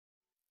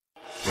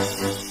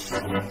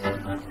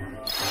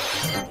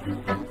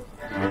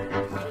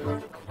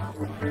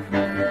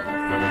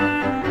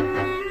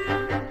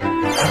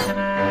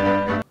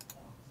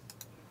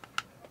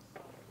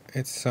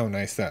It's so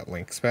nice that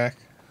Link's back.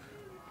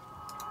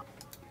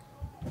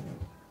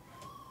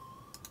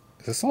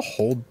 Is this a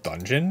whole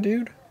dungeon,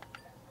 dude?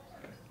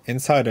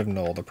 Inside of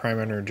Null, the prime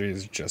energy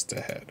is just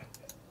ahead.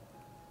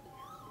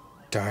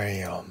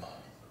 Damn.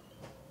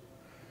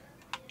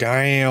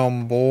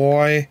 Damn,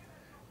 boy.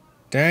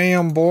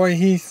 Damn, boy,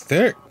 he's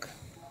thick.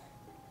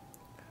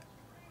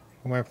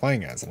 Who am I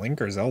playing as?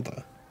 Link or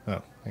Zelda?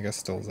 Oh, I guess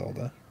still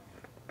Zelda.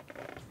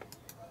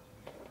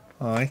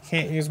 Oh, I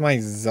can't use my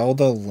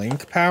Zelda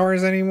Link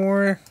powers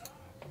anymore?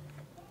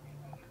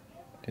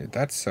 Dude,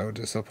 that's so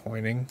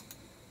disappointing.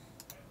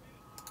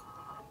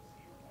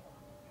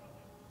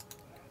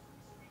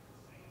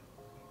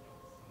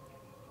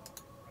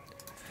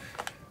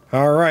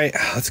 Alright,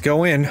 let's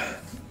go in.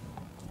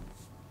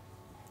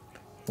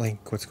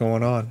 Link, what's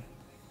going on?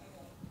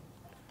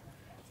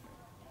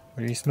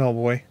 What do you smell,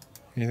 boy?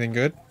 Anything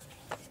good?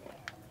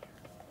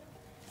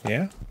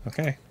 Yeah?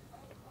 Okay.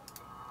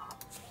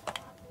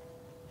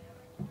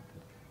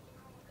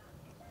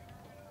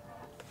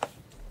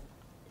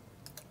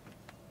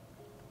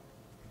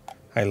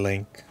 Hi,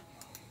 Link.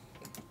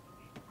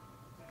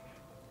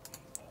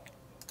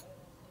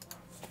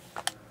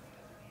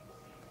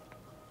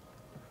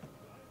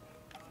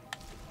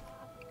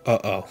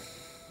 Uh-oh.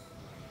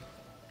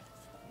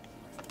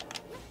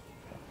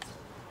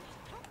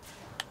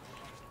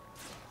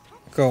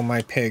 Go,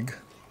 my pig.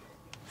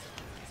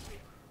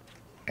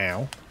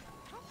 Ow.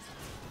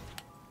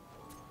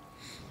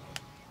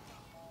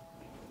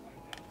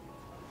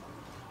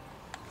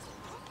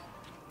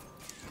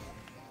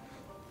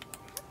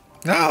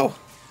 No!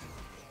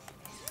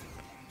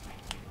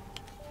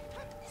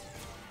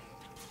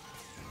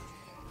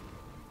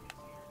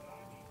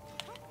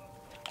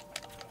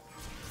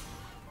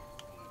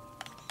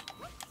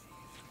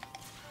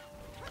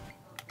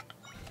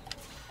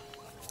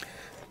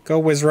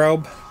 Go,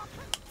 Wizrobe.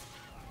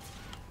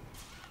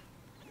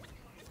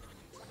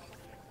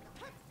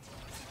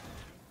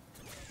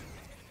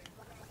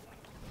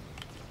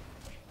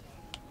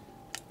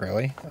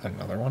 Really?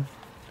 Another one?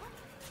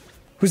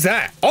 Who's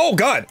that? Oh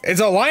god! It's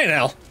a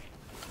Lionel!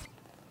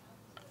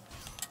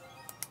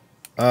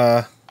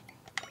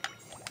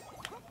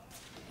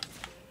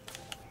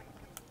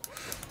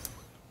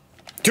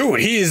 Dude,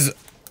 he's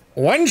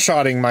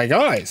one-shotting my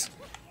guys.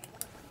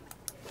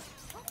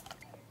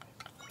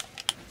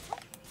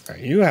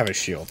 Alright, you have a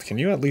shield. Can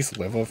you at least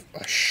live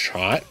a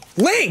shot?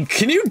 Link,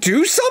 can you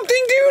do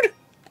something, dude?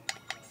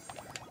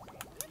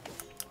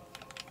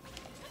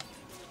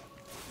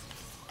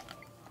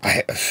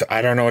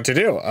 I don't know what to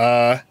do.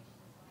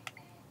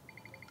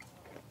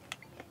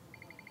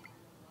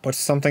 What's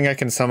something I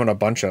can summon a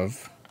bunch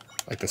of?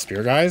 Like the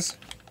spear guys?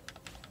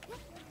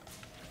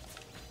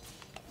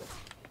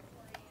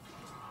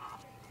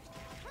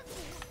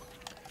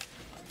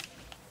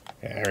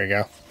 Yeah, there we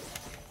go.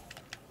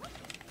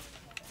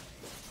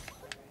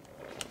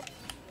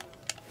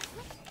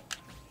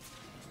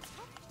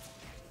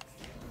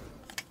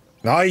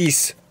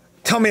 Nice!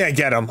 Tell me I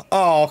get him.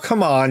 Oh,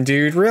 come on,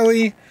 dude.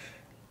 Really?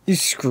 You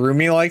screw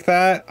me like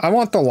that? I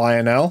want the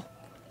Lionel.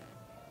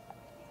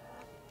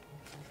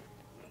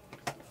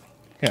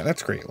 Yeah,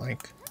 that's great,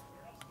 Link.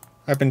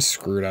 I've been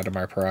screwed out of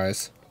my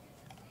prize.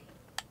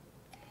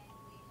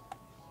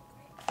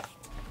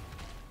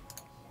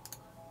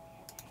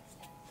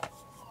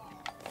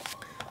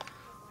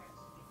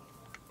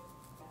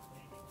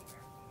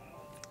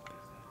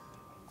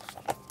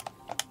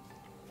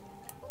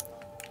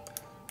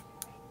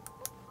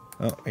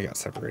 Oh, I got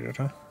separated,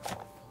 huh?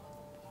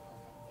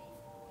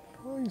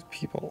 All these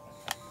people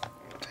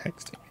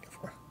texting me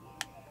for.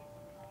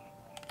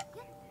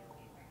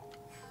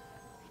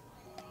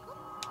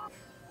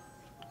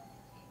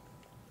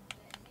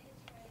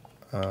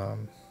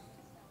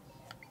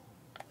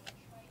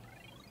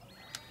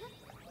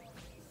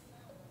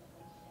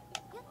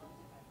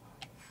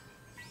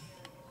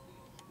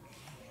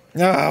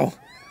 No!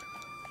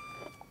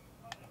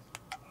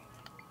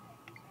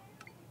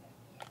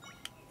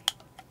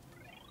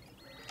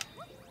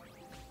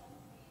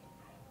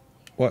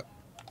 What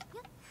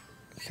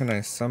can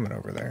I summon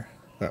over there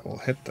that will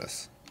hit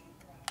this?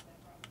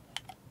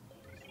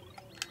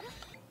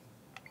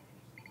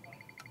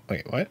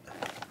 Wait, what?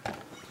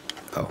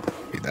 Oh,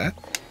 be that?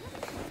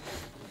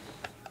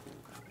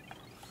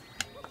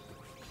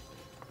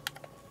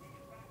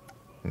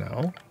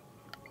 No.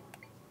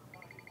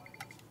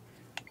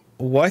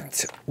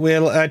 What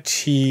will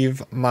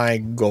achieve my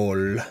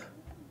goal?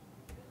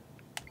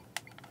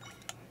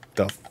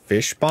 The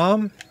fish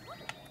bomb?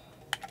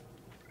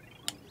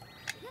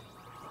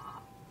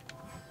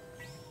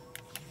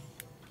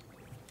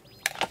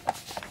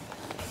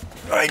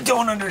 I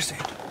don't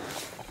understand.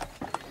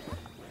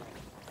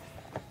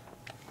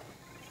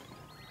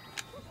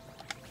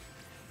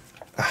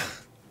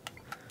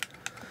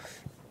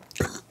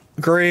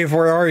 Grave,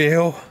 where are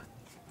you?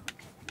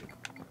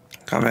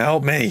 Come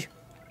help me.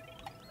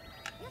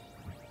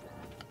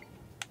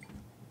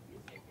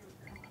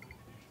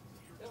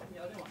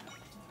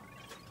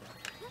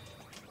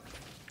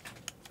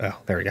 Oh,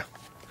 there we go.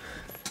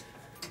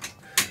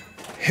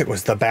 It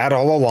was the bat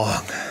all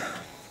along.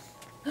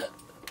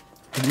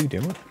 What are you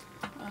doing?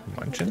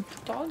 Munching?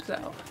 Dog's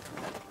out.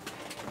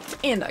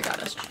 And I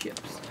got us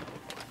chips.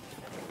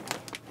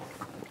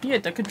 You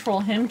had to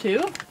control him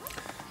too?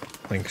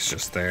 Link's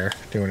just there,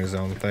 doing his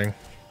own thing.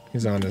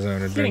 He's on his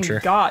own adventure.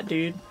 Getting got,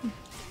 dude.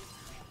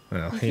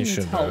 Well, he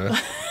should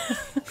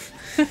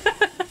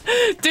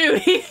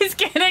Dude, he's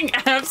getting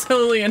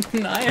absolutely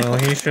annihilated. Well,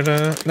 he should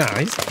nah,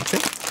 he's helping.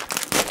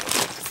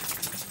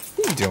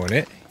 He's doing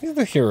it. He's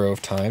the hero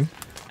of time.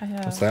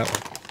 What's that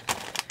one?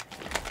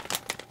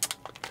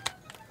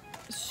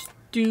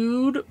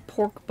 Stewed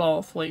pork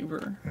ball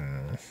flavor. I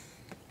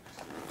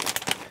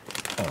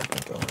don't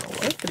think I'm gonna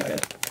like Pretty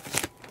good.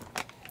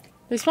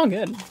 They smell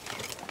good.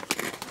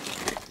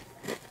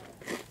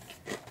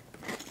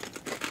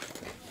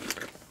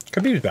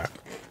 Khabib's back.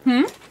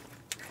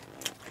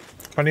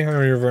 Funny how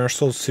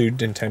Universal sued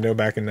Nintendo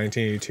back in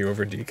 1982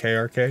 over DK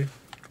Arcade.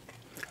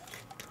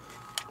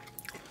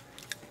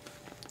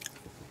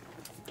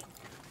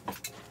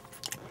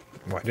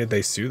 Why did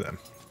they sue them?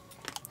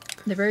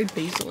 They're very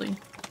basily.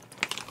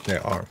 They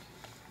are.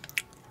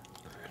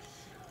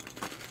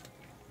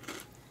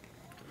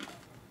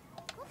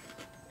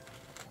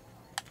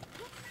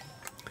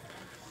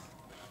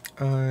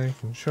 I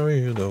can show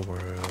you the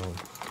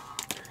world.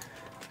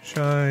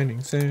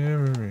 Shining,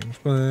 simmering,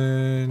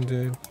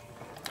 splendid.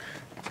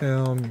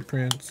 Tell me,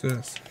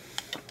 princess.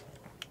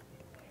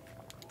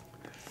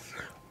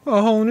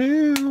 A whole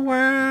new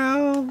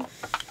world.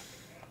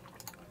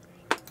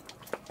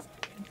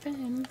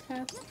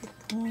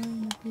 Fantastic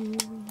point of view.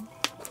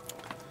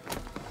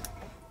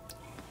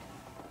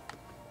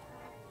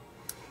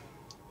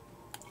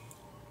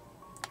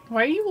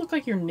 Why do you look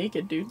like you're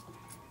naked, dude?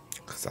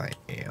 Because I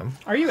am.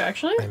 Are you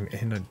actually? I'm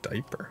in a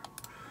diaper.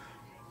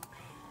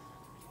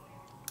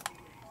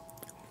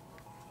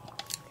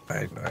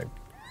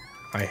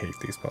 I hate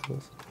these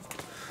puzzles.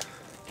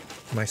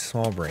 My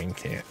small brain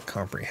can't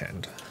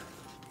comprehend.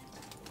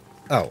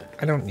 Oh,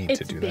 I don't need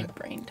to do that. It's big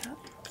brain time.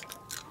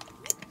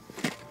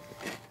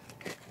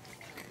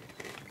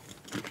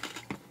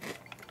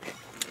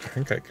 I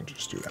think I can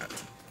just do that.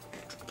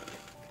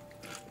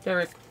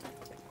 Derek.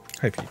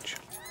 Hi, Peach.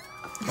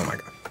 Oh my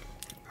god.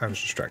 I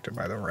was distracted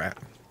by the rat.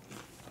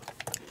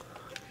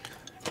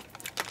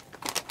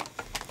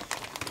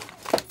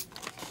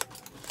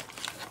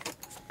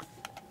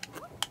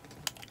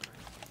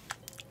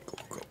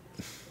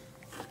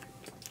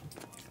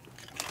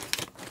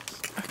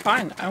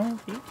 Fine, I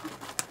won't feed you.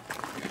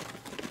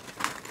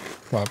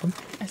 What happened?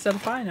 I said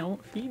fine, I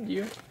won't feed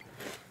you.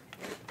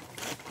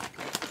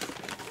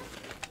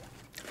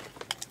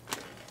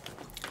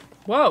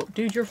 Whoa,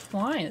 dude, you're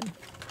flying.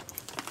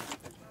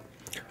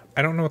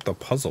 I don't know what the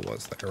puzzle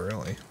was there,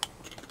 really.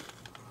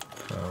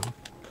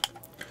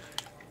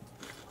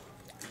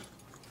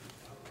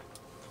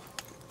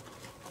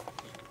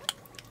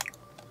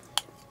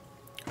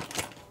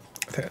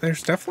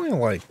 There's definitely,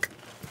 like,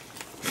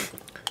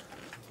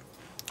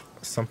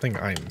 something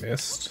I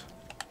missed.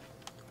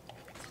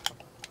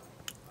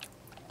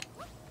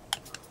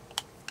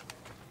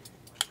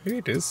 Maybe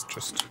it is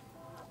just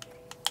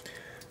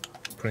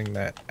putting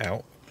that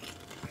out.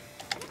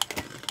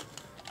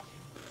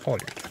 All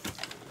your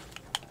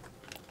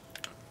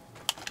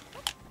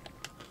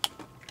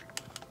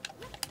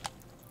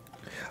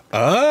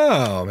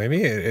Oh,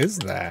 maybe it is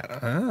that.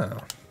 Oh.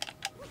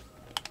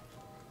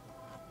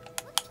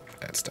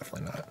 That's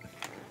definitely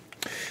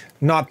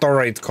not the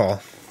right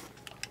call.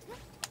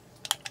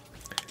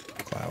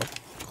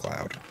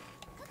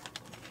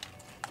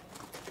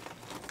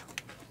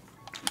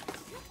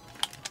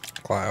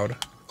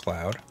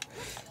 Cloud.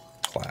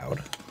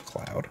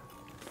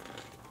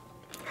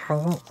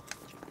 How?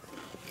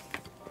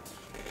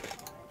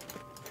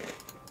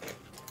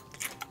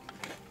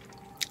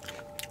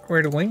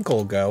 Where'd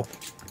Winkle go?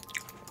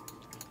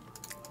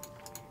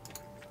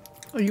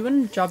 Are you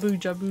in Jabu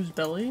Jabu's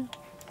belly?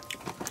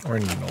 Or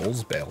in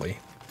Noel's belly?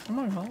 Oh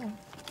my god.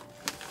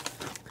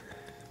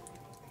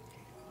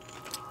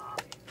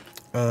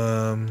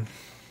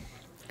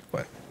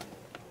 What?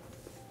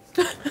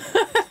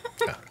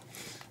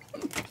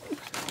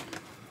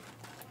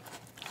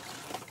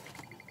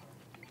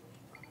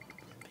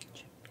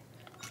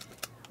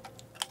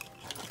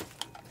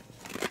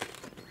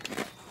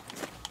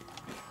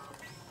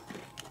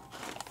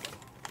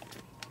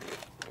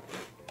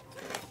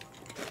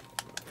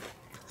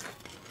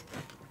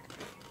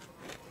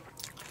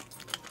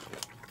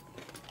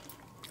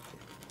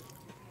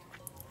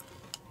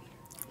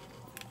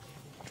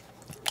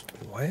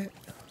 What?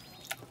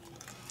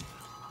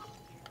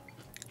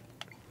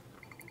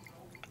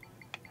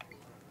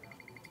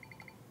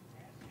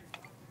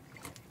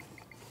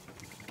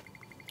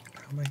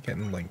 How am I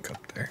getting Link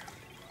up there?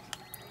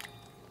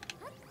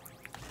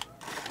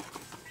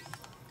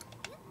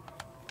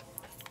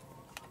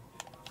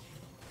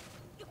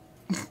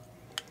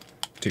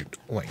 Dude,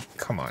 Link,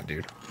 come on,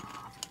 dude.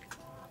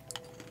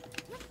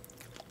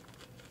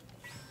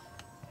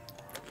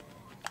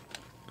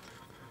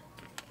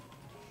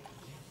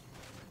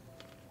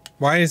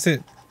 Why is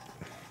it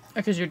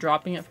Because you're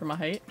dropping it from a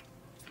height.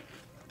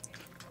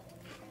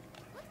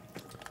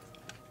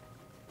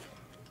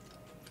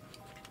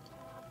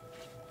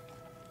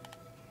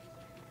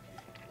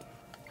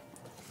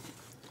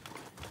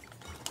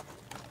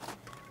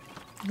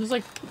 This is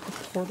like a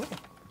portal.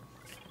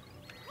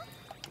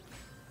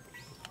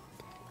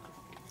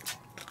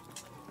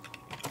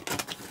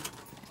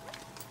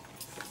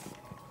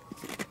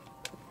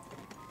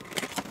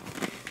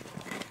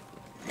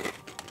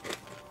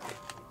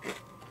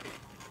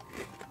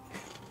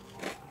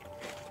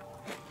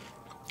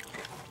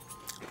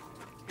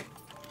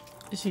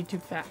 Is he too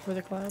fat for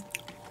the cloud?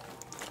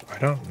 I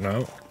don't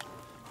know.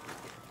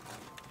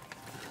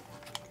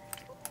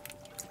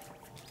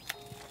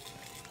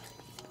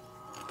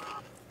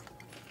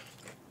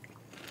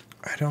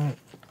 I don't...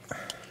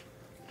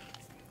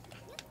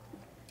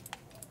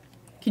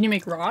 Can you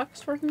make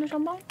rocks for him to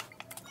jump on?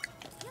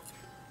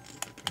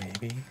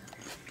 Maybe.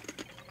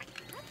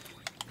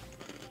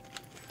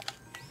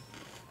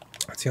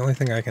 That's the only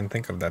thing I can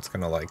think of that's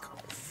gonna, like,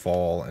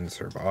 fall and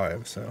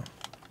survive, so...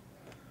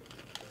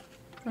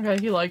 Okay,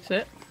 he likes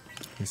it.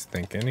 He's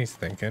thinking, he's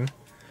thinking.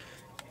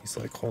 He's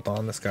like, hold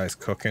on, this guy's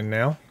cooking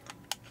now.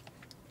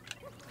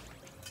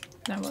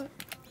 Now what?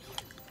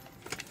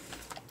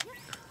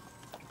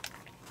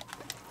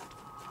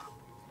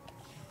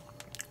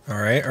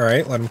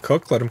 Alright, let him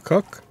cook, let him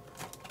cook.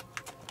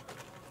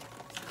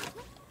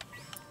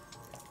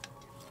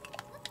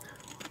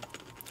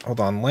 Hold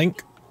on,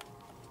 Link.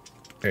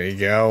 There you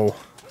go.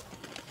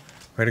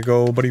 Way to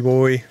go, buddy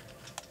boy.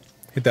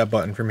 Hit that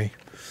button for me.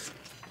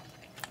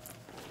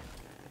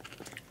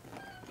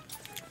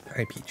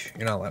 Hi, Peach.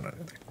 You're not allowed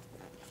under there.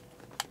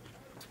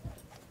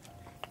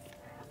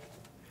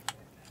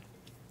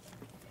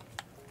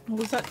 What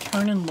was that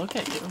turn and look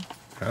at you?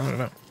 I don't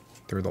know.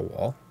 Through the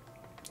wall?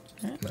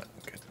 Yeah. No,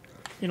 good.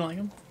 You don't like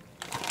him?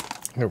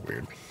 They're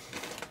weird.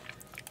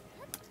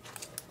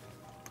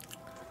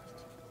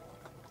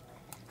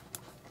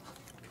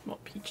 Well,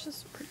 Peach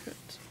is pretty good.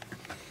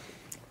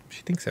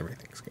 She thinks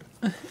everything's good.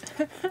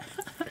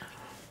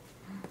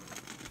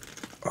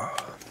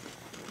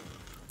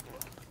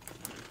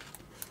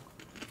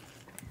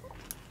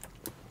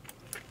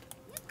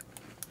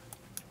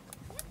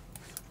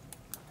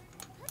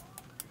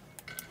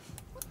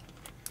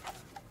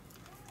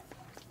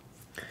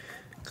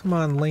 Come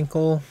on,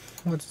 Linkle.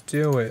 Let's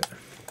do it.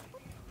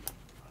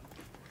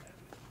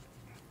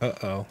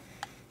 Uh-oh.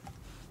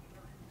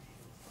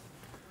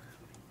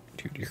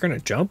 Dude, you're gonna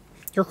jump?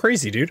 You're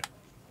crazy, dude.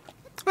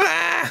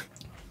 Ah!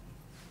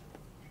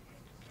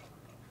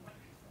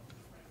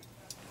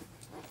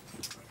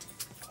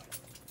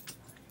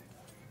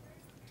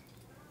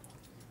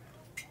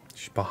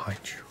 She's behind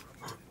you.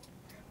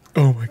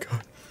 Oh my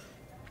god.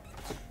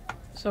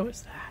 So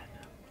is that.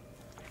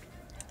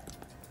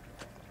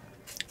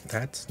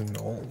 That's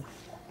Null.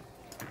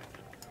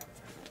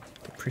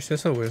 The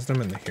Priestess of Wisdom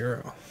and the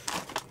Hero.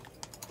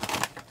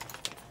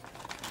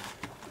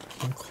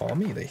 Don't call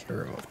me the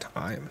hero of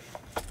time.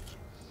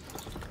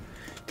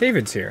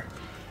 David's here.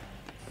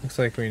 Looks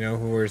like we know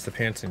who wears the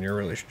pants in your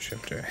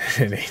relationship to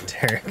it ain't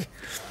Derek.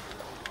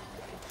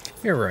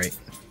 You're right.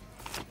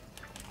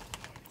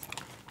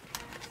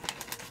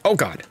 Oh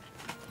god.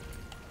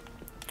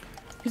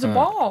 He's a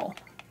ball.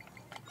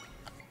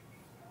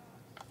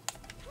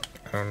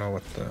 I don't know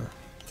what the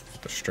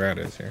strat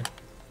is here.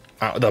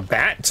 The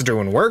bat's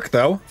doing work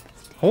though.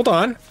 Hold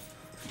on.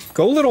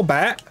 Go little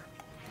bat.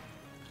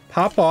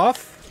 Pop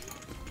off.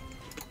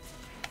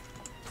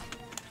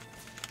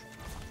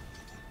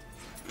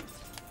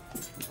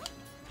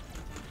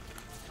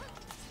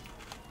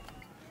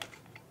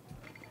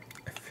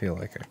 I feel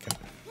like I can.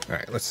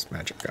 Alright, let's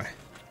magic guy.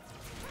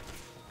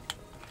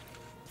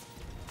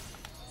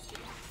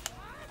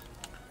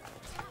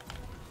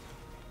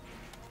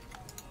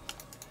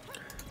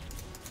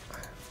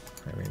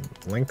 I mean,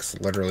 Link's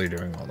literally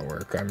doing all the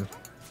work. I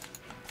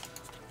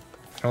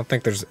don't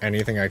think there's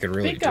anything I could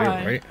really Big do,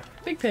 guy. right?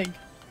 Big Pig.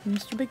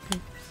 Mr. Big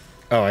Pig.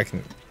 Oh, I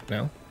can.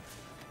 No?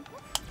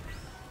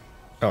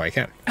 Oh, I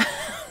can.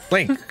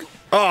 Link!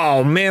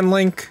 Oh, man,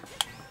 Link!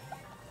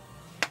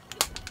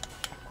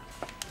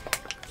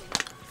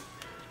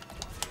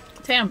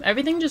 Damn,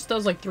 everything just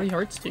does like 3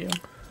 hearts to you.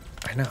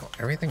 I know.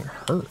 Everything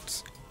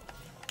hurts.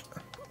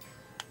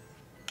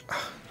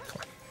 Come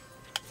on.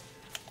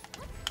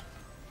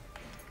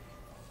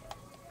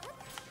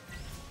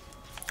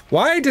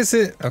 Why does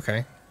it...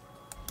 Okay.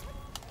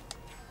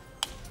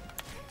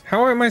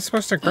 How am I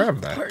supposed to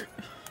grab that?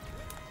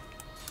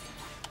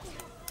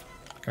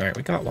 Alright,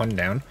 we got one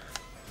down.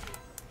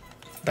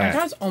 That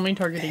guy's only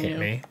targeting hit you.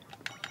 me.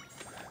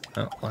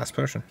 Oh, last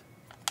potion.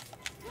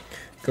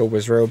 Go,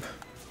 Wizrobe.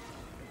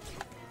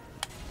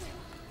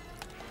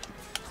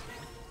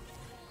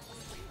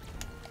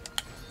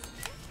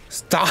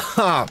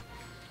 Stop!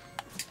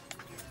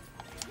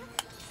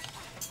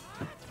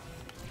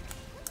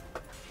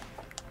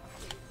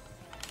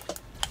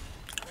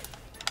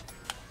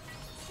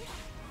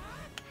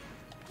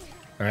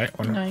 Alright,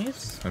 one.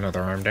 Nice.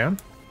 Another arm down.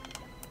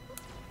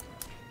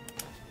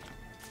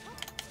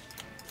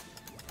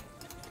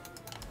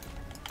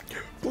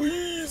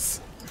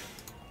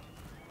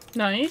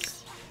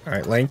 Nice. All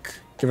right, Link,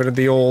 give it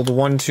the old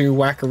 1-2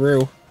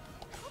 whackaroo.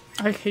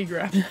 I like how you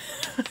grabbed him.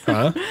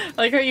 Huh? I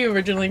like how you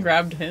originally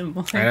grabbed him.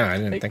 Like, I know, I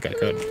didn't think I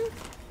could.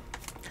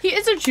 He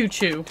is a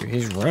choo-choo. Dude,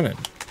 he's running.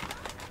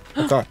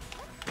 Oh god.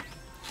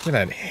 Look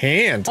at that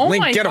hand. Oh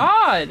Link, my get him.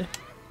 god.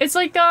 It's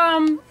like,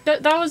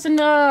 that was in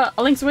A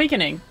Link's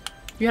Awakening.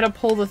 You had to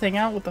pull the thing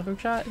out with the hook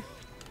shot.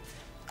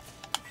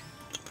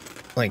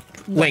 Link,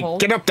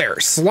 get up there.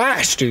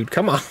 Slash, dude.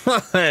 Come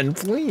on,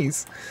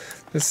 please.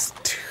 This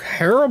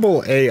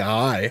terrible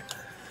AI.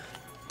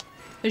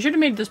 They should have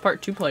made this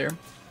part 2-player.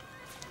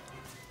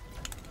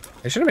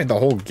 They should have made the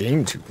whole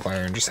game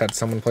 2-player and just had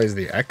someone plays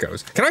the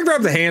echoes. Can I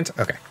grab the hand?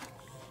 Okay.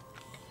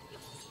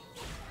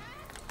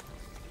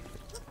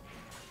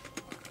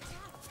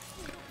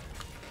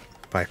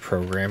 By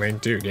programming,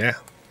 dude, yeah.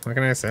 What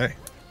can I say?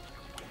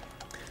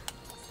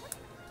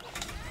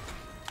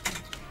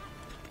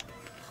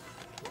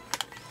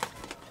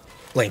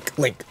 Link.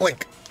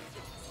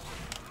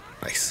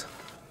 Nice.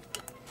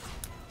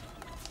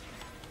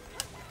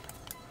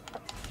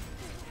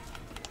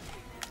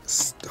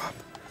 Stop.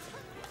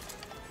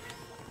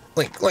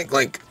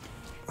 Link.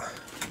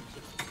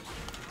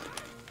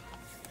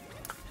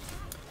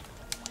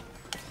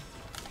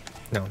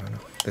 No.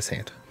 This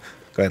hand.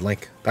 Go ahead,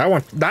 Link. That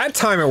one. That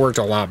time it worked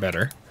a lot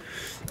better.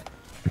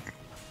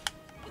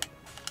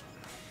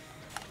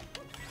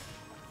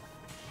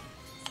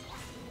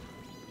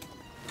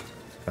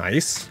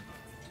 Nice.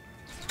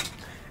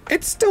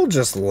 It's still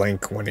just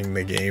Link winning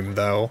the game,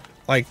 though.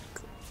 Like,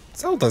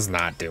 Zelda's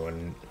not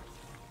doing...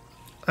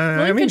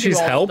 I mean, she's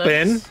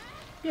helping.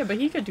 Yeah, but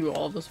he could do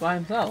all of this by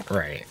himself.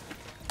 Right.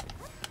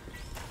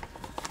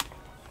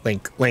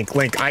 Link.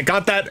 I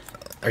got that.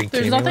 Are you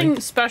There's kidding me, nothing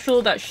Link?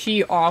 special that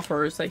she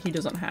offers that he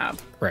doesn't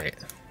have. Right.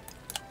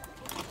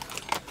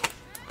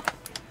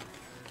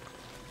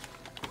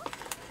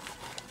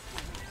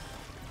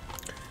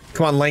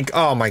 Come on, Link.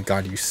 Oh my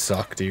god, you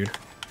suck, dude.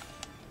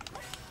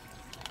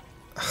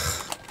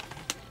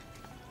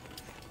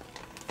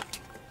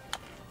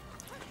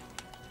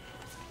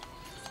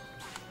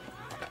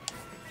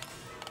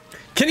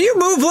 Can you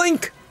move,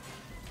 Link?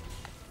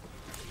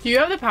 Do you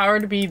have the power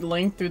to be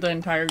Link through the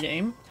entire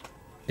game?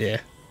 Yeah.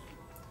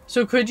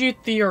 So could you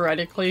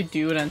theoretically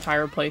do an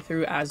entire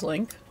playthrough as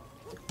Link?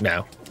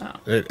 No. Oh.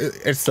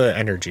 It's the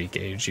energy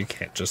gauge. You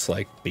can't just,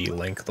 like, be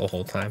Link the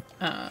whole time.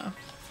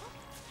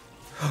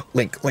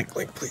 Link,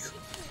 please.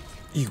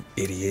 You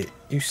idiot.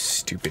 You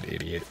stupid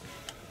idiot.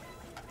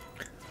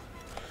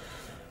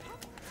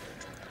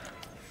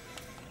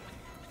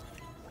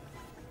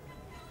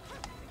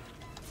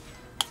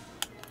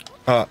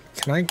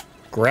 Can I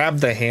grab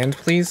the hand,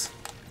 please?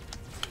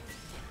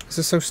 This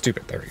is so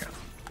stupid. There we go.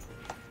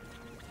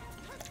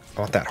 I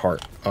want that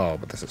heart. Oh,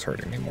 but this is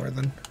hurting me more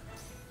than...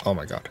 Oh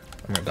my god.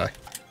 I'm gonna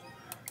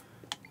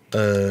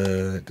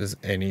die. Does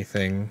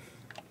anything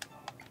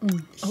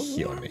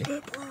heal me?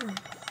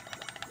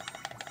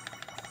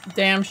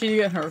 Damn, she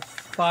get her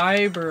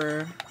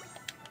fiber.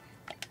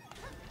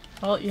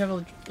 Well, you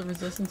have the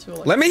resistance to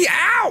electricity. Let me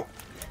out!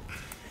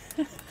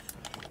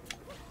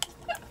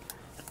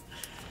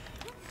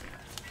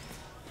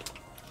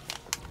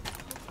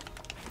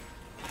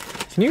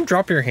 Can you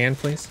drop your hand,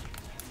 please?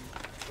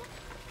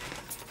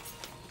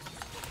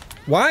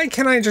 Why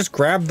can't I just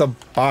grab the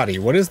body?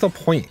 What is the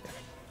point?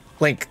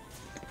 Link.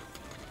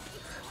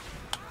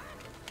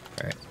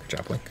 Alright, good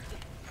job, Link.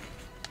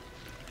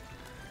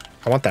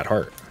 I want that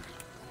heart.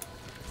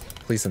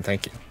 Please and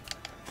thank you.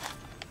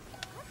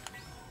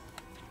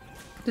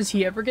 Does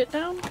he ever get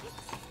down?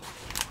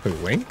 Who,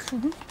 Link?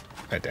 Mm-hmm.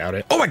 I doubt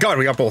it. Oh my god,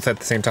 we got both at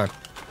the same time.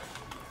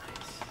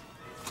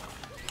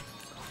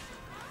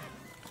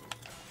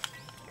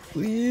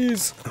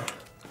 Please.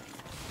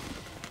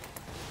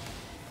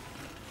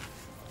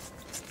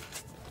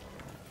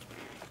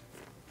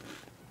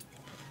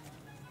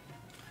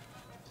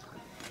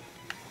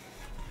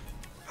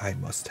 I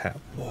must have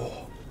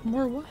more.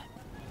 More what?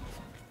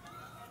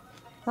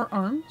 More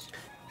arms?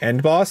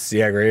 End boss?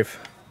 Yeah, Grave.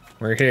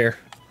 We're here.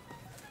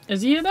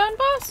 Is he a end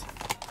boss?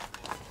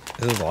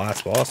 This is the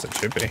last boss. It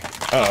should be.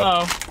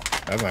 Uh-oh.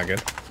 That's not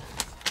good.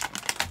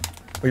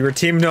 We were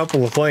teaming up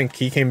with Link.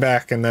 He came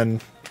back, and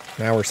then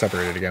now we're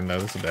separated again. No,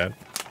 this is bad.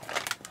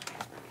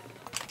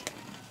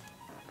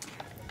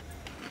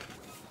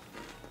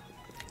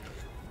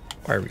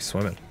 Why are we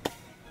swimming?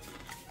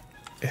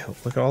 Ew,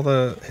 look at all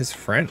his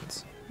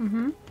friends.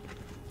 Mm-hmm.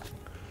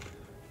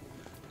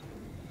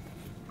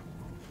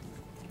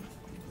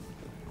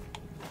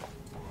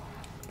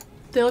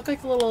 They look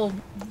like little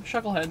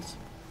shuckleheads.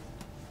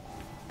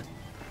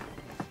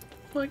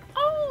 Like,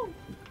 oh!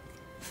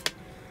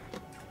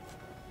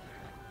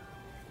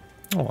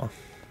 Oh.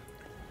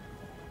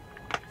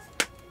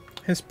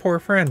 His poor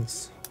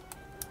friends.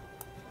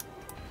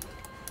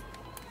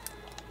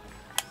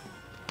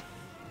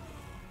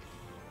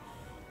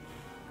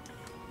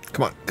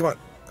 Come on, come on.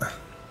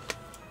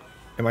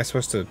 Am I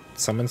supposed to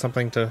summon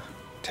something to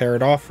tear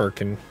it off, or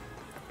can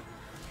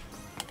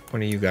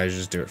one of you guys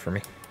just do it for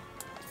me?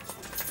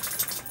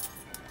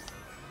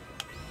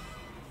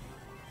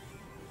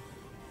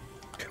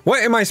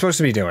 What am I supposed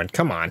to be doing?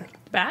 Come on.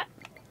 Bat?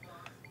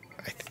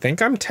 I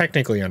think I'm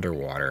technically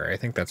underwater. I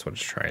think that's what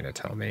it's trying to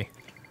tell me.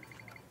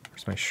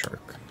 Where's my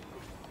shark?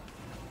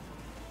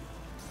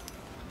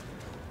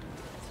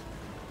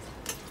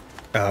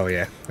 Oh,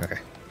 yeah. Okay.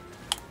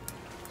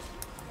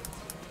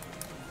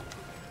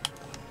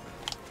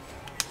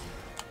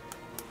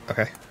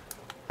 Okay.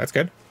 That's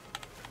good.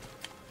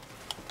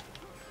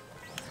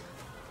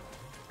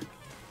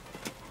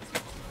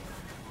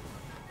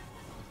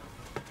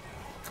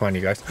 Come on,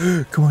 you guys.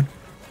 Come on.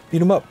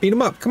 Beat him up. Beat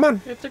him up. Come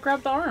on. You have to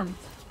grab the arm,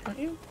 don't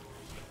you?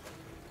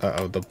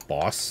 Uh-oh, the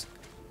boss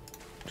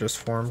just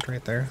formed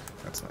right there.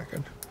 That's not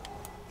good.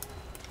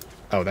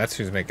 Oh, that's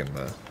who's making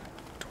the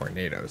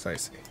tornadoes. I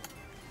see.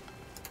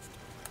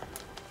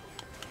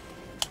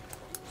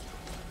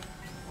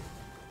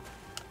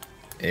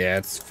 Yeah,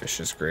 it's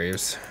Fish's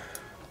Graves.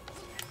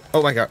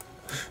 Oh my god.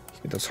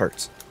 Give me those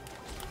hearts.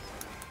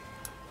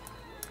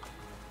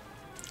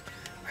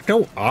 I have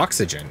no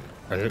oxygen.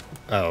 Are there...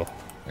 Oh,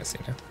 I see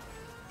now.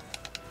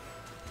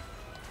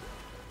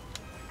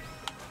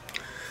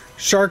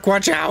 Shark,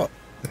 watch out!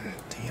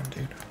 Damn,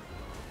 dude.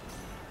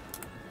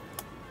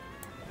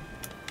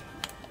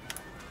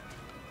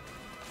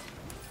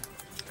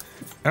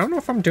 I don't know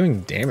if I'm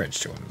doing damage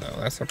to him, though.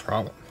 That's a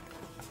problem.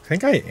 I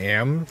think I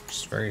am,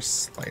 just very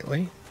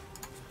slightly.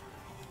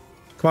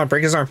 Come on,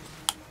 break his arm.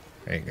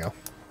 There you go.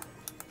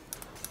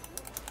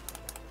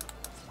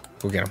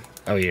 We'll get him.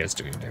 Oh, he is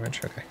doing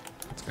damage. Okay,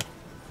 that's good.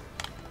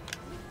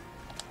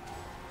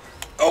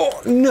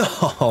 Oh, no!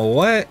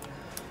 What?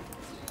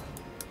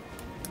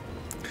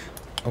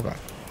 Oh, God.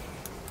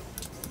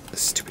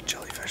 This stupid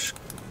jellyfish.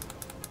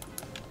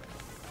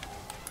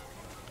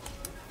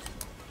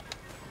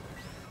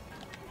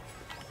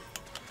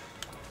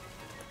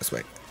 This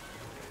way.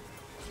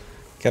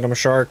 Get them,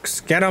 sharks.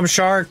 Get them,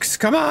 sharks!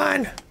 Come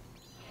on!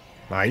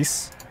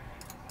 Nice.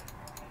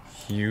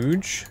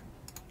 Huge.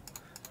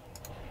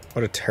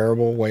 What a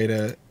terrible way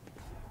to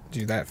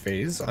do that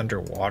phase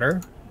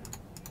underwater.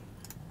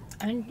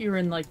 I think you're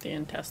in like the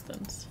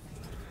intestines.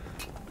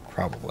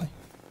 Probably.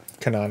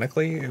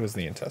 Canonically, it was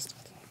the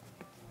intestines.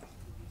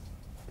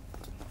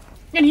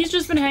 And he's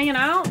just been hanging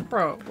out?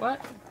 Bro,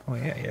 what? Oh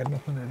yeah, he had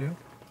nothing to do.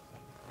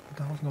 What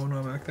the hell's going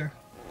on back there?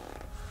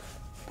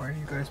 Why are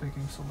you guys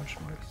making so much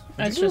noise?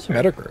 It's just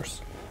Metagross.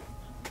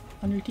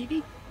 On your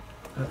TV?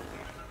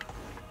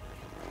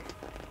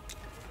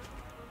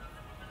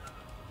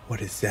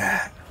 What is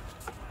that?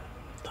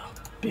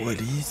 What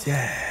is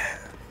that?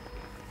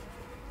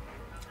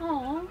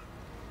 Aww.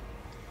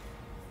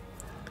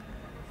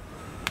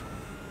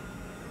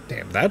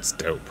 Damn, that's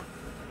dope.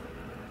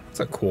 That's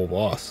a cool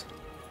boss.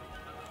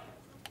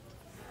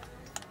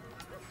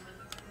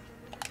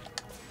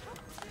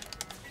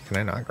 Can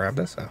I not grab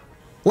this? Oh.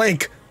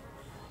 Link!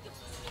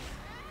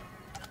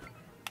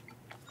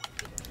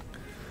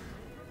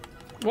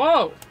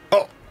 Whoa!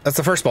 Oh, that's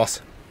the first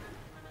boss.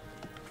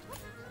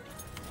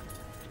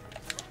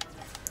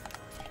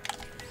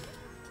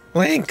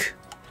 Link!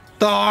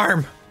 The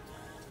arm!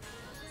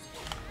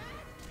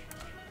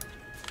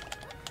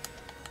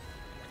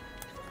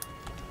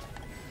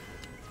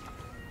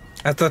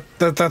 That's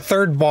the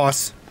third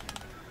boss.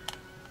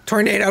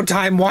 Tornado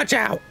time, watch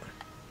out!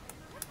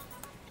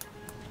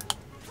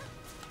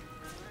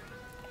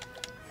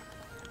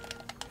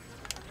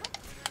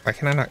 Why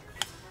can I not?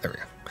 There we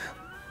go.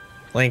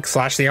 Link,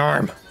 slash the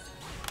arm.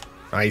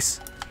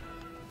 Nice.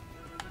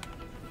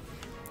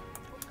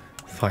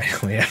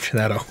 Finally, after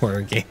that, a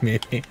horror game,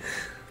 maybe.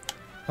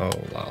 Oh,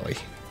 lolly.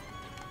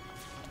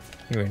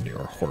 You and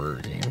your horror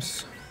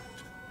games.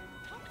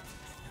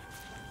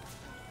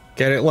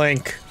 Get it,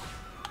 Link.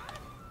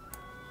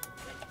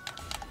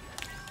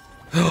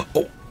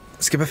 Oh,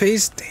 skip a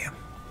phase? Damn.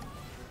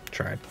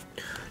 Tried.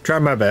 Tried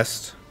my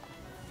best.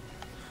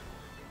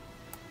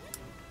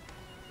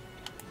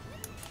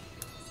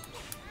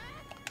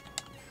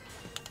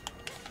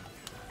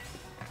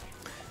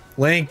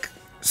 Link,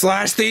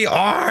 slash the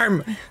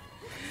arm!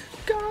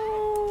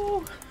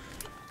 Go!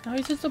 Now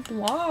he's just a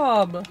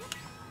blob.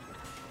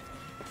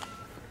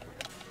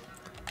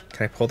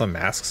 Can I pull the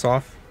masks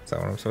off? Is that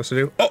what I'm supposed to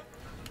do? Oh!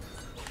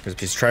 There's a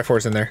piece of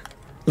Triforce in there.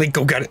 Link,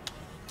 go get it!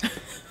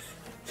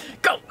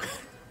 Go!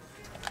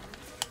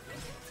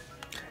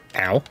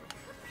 Ow.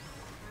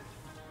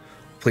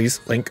 Please,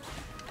 Link.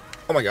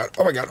 Oh my god,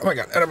 oh my god, oh my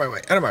god, out of my way,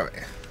 out of my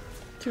way.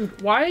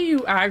 Dude, why are you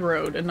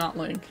aggroed and not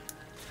Link?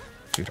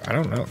 Dude, I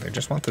don't know. They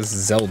just want this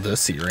Zelda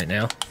seat right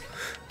now.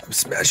 I'm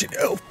smashing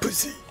elf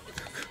pussy.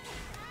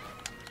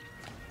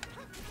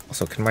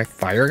 Also, can my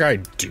fire guy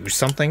do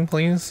something,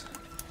 please?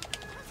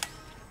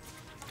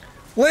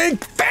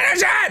 Link,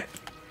 finish it!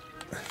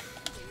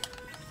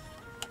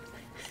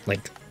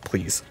 Link,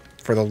 please.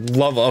 For the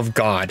love of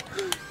God.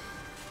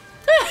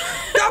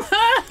 No,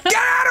 get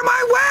out of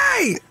my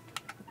way!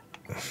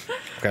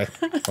 Okay,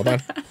 hold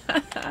on.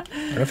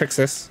 I'm gonna fix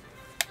this.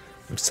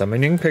 I'm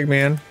summoning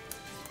Pigman.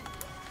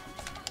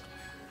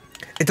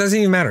 It doesn't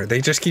even matter.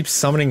 They just keep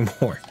summoning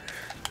more.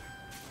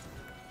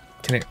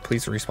 Can it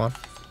please respawn?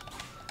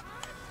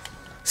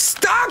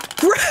 Stop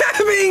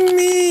grabbing kidding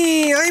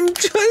me? I'm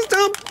just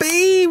a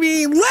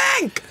baby.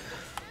 Link!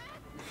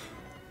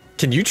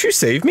 Can you two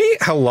save me?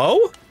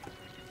 Hello?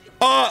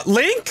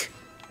 Link?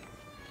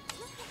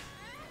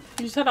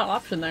 You just had an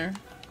option there.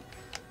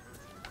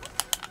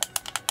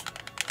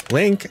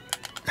 Link?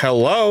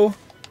 Hello?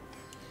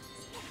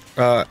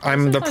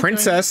 I'm the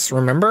princess,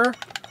 remember?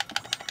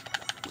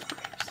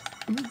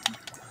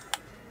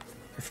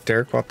 If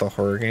Derek bought the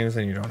horror games,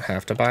 then you don't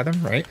have to buy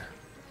them, right?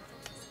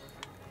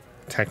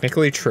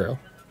 Technically true.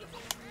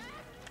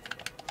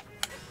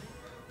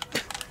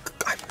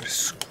 I'm gonna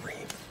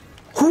scream.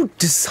 Who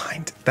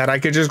designed that I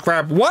could just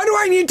grab? What do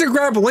I need to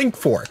grab Link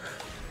for?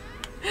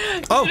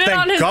 Oh,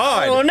 thank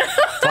God.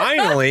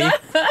 Finally.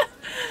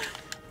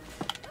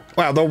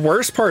 Wow, the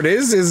worst part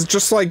is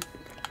just like,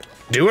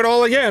 do it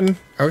all again.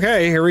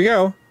 Okay, here we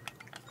go.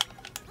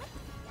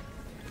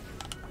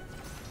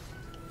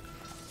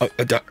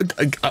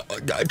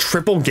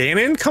 Triple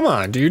Ganon? Come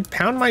on, dude.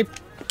 Pound my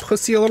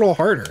pussy a little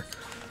harder.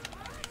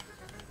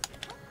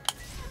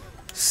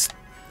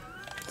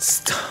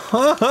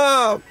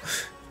 Stop!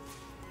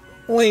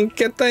 Link,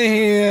 get the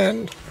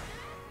hand.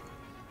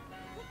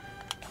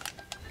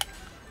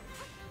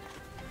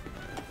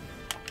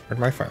 Where'd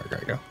my fire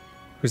guy go?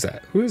 Who's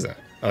that? Who is that?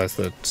 Oh, that's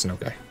the snow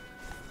guy.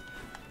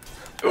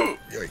 Oh,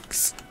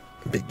 yikes.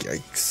 Big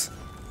yikes.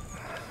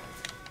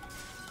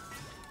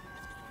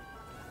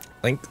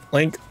 Link,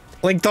 Link,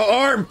 Link the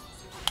arm!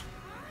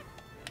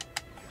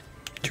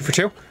 2 for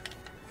 2?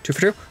 2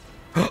 for 2?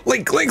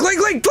 Link, Link,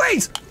 Link, Link,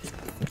 please!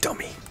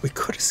 Dummy. We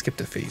could have skipped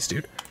a phase,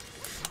 dude.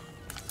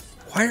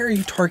 Why are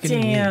you targeting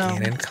me,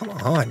 Ganon? Come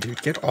on,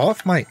 dude. Get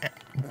off my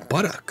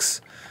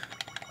buttocks.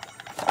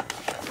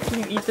 Can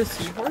you eat the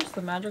seahorse?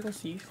 The magical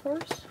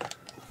seahorse?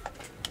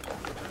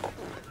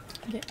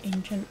 Get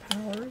ancient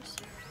powers.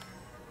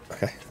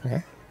 Okay,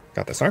 okay.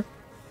 Got this arm.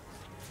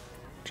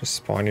 Just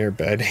spawn your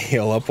bed,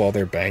 heal up while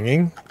they're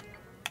banging.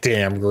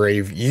 Damn,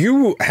 Grave.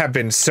 You have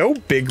been so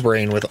big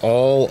brain with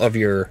all of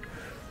your...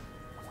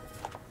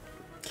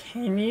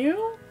 Can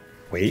you?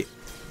 Wait,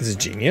 this is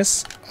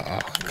genius?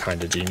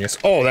 Kind of genius.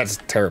 Oh, that's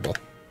terrible.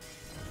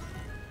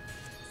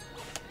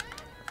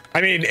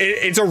 I mean,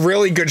 it's a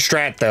really good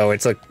strat, though.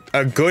 It's a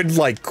good,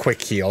 like,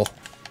 quick heal.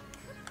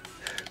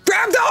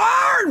 Grab the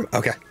arm!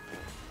 Okay.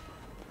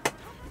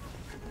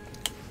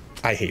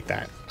 I hate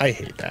that. I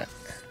hate that.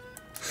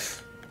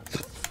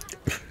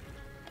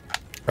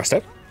 Rest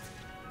up.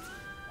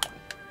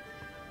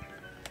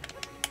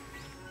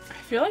 I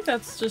feel like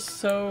that's just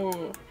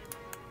so...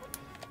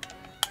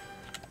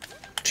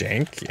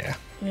 Jank, yeah.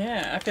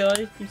 Yeah, I feel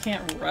like you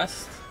can't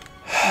rest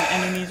when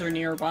enemies are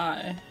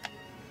nearby.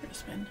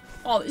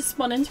 Oh, they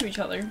spun into each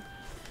other.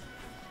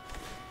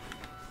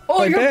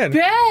 Oh, your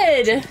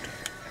bed!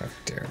 How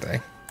dare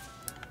they?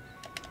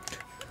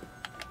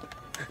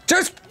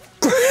 Just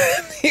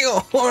grab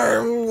the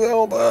arm,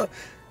 Zelda.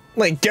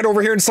 Link, get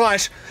over here and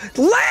slash.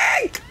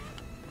 Link!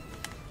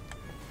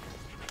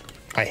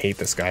 I hate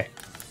this guy.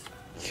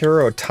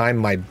 Hero time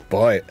my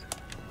butt.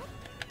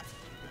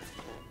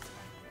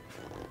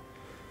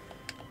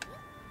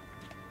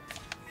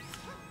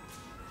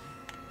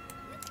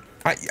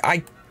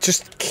 I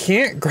just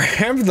can't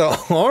grab the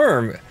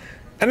arm.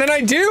 And then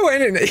I do,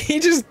 and he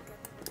just...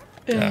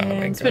 Oh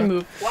my it's God. been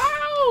moved.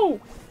 Wow!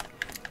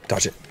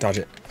 Dodge it, dodge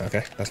it.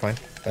 Okay, that's fine.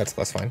 That's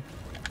fine.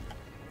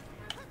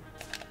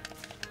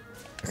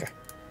 Okay.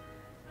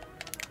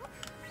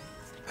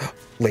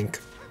 Link,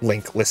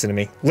 Link, listen to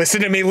me.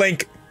 Listen to me,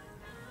 Link!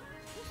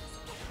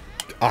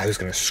 I was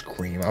gonna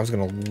scream. I was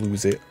gonna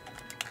lose it.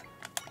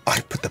 I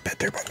put the bed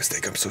there by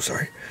mistake. I'm so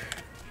sorry.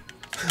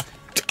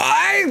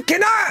 I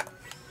cannot!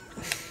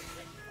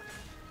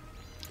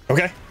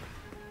 Okay.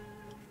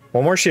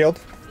 One more shield.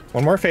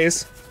 One more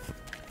phase.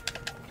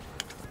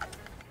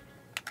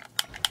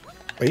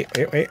 Wait.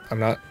 I'm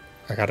not...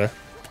 I gotta...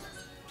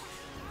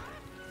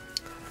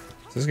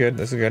 This is good.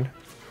 This is good.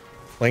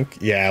 Link.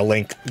 Yeah,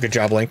 Link. Good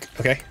job, Link.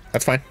 Okay,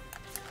 that's fine.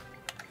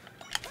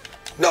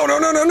 No,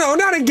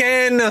 not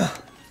again!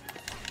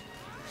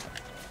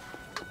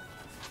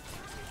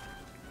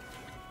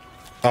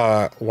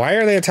 Why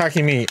are they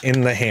attacking me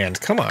in the hand?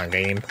 Come on,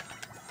 game.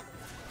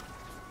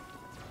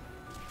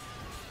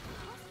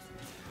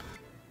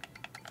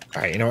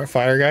 Alright, you know what,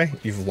 Fire Guy?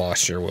 You've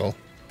lost your will.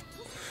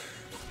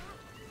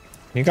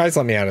 Can you guys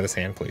let me out of this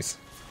hand, please?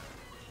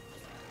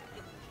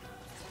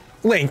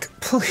 Link,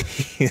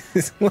 please.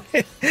 This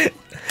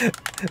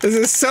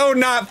is so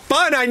not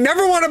fun. I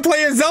never want to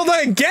play a Zelda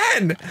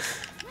again.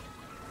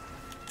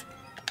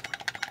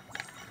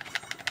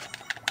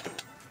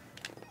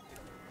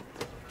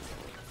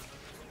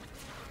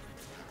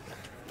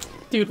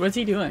 Dude, what's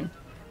he doing?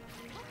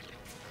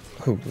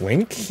 Oh,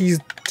 Link? He's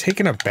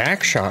taking a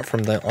back shot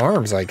from the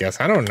arms, I guess.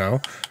 I don't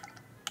know.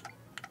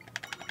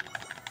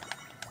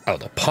 Oh,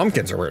 the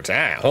pumpkins are where it's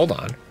at. Hold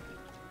on.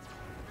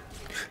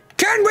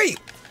 Can we?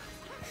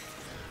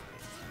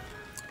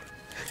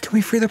 Can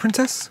we free the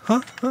princess? Huh?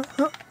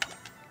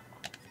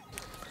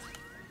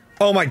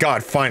 Oh my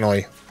God,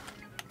 finally.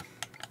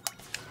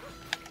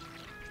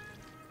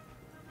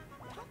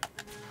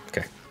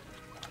 Okay.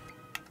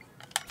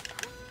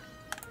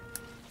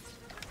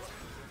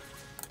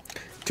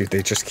 Dude,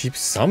 they just keep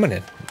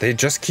summoning. They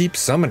just keep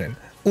summoning.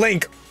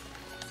 Link!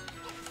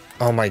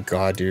 Oh my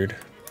god, dude.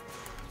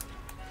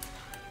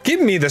 Give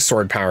me the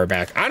sword power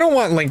back. I don't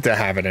want Link to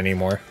have it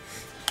anymore.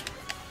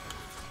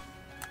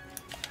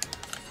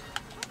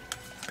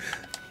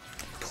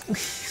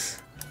 Please.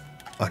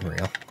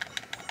 Unreal.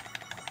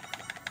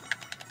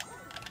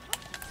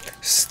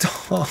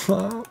 Stop.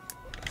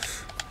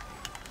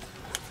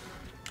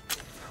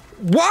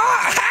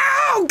 What?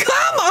 How?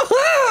 Come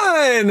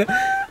on!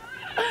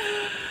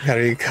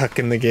 Gotta be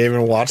cucking the game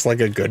and watch like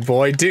a good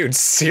boy? Dude,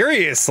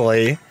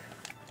 seriously?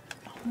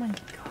 Oh my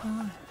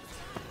god.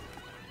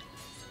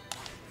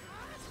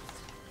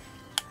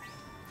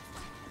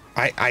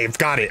 I've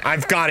got it.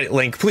 I've got it,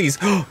 Link, please.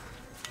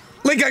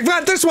 Link, I've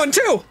got this one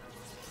too!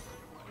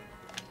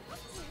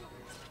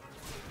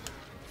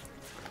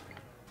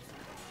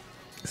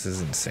 This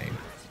is insane.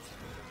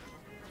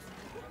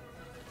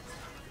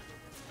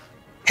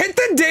 Hit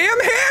the damn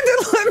hand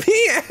and let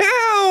me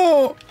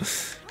out!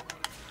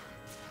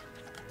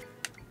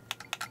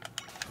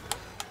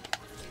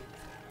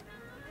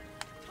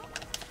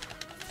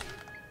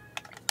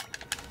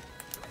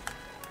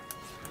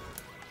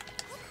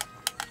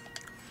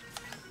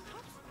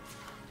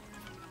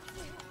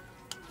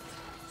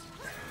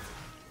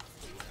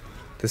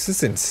 This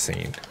is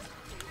insane.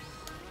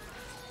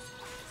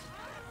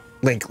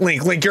 Link,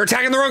 you're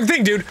attacking the wrong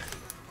thing, dude!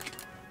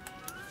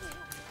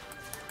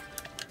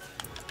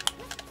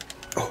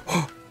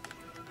 Oh,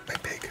 my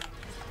pig.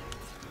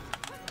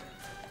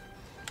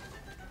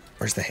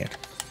 Where's the hand?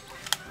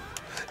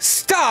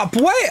 Stop!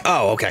 Wait!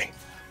 Oh, okay.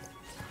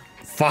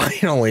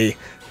 Finally.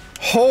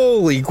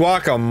 Holy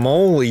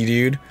guacamole,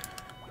 dude.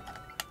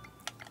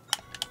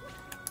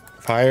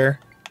 Fire.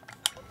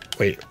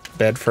 Wait,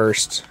 bed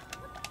first.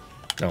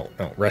 No,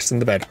 rest in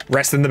the bed.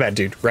 Rest in the bed,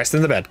 dude. Rest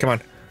in the bed. Come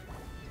on.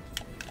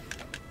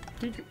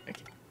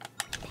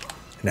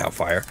 Now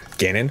fire.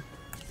 Ganon.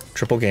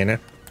 Triple Ganon.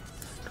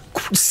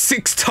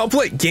 6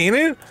 tuplet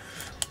Ganon?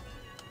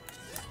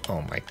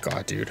 Oh my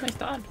god, dude. Nice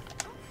dodge.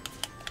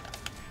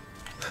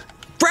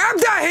 Grab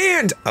that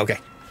hand! Okay.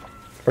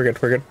 We're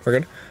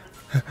good.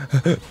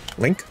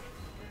 Link.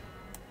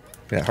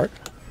 That heart.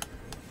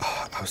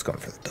 Oh, I was going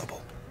for the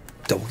double.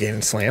 Double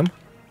Ganon slam.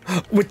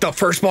 With the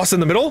first boss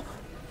in the middle?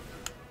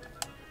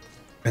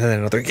 And then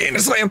another Ganon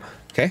slam.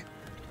 Okay.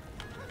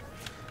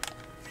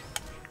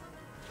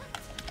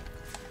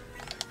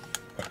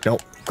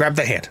 Nope. Grab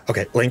the hand.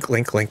 Okay. Link,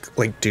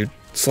 dude.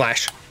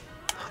 Slash.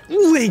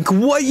 Link,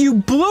 what? You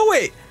blew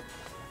it!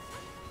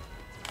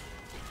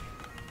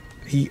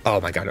 Oh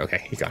my god.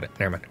 Okay. He got it.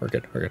 Never mind. We're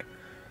good.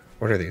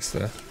 What are these?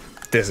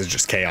 This is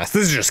just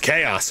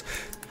chaos.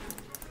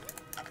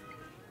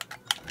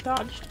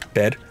 Dodged.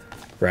 Bed.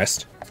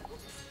 Rest.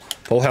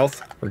 Full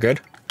health. We're good.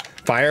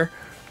 Fire.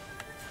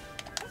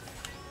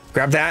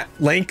 Grab that.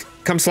 Link.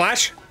 Come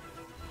slash.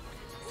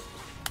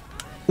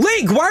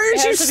 Link, why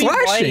aren't you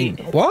slashing?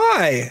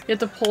 Why? You have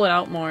to pull it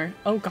out more.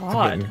 Oh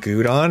god. Getting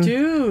gooed on?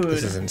 Dude.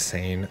 This is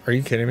insane. Are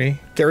you kidding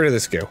me? Get rid of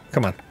this goo.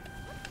 Come on.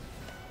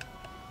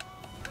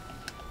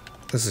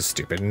 This is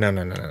stupid. No.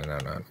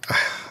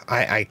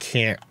 I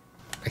can't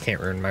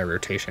ruin my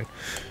rotation.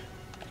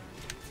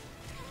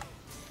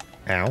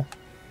 Ow.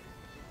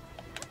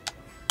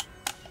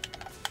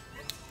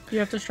 You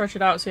have to stretch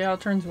it out. See how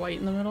it turns white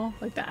in the middle?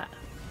 Like that.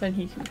 Then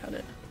he can cut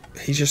it.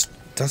 He just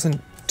doesn't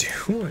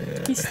do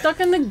it. He's stuck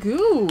in the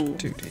goo.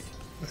 Dude,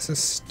 this is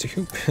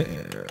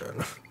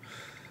stupid.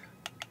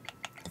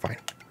 Fine.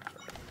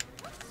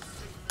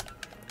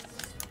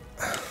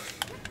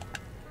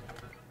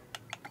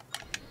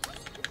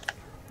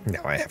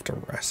 Now I have to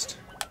rest.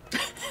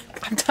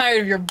 I'm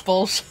tired of your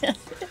bullshit.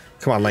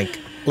 Come on, Link.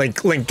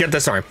 Link, get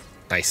this arm.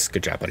 Nice.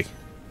 Good job, buddy.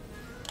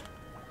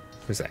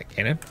 Who's that?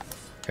 Ganon?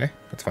 Okay,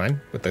 that's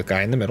fine. With the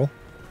guy in the middle.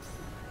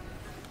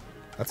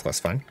 That's less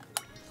fun.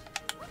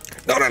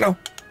 No.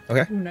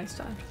 Okay. Ooh, nice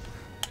dodge.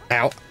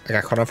 Ow. I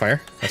got caught on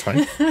fire. That's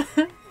fine.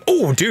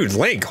 Oh, dude,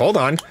 Link, hold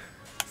on.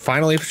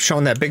 Finally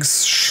showing that big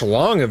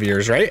schlong of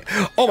yours, right?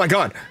 Oh my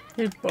god.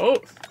 You did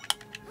both.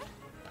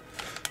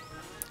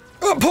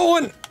 I'm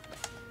pulling.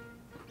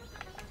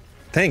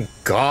 Thank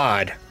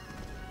god.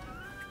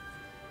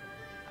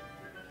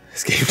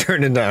 This game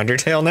turned into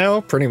Undertale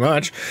now, pretty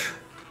much.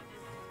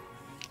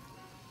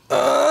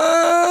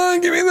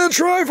 Give me the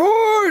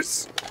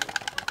Triforce!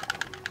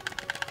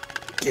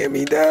 Give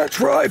me that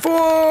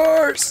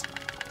Triforce!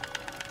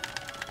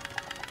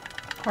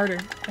 Harder.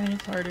 I think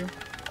it's harder.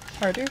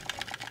 Harder?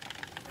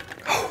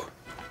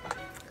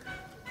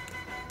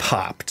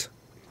 Popped.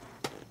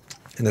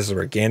 And this is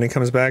where Ganon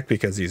comes back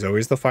because he's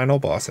always the final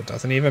boss. It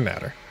doesn't even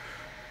matter.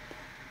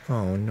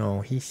 Oh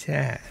no, he's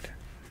sad.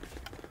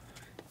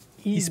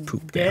 He's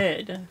pooped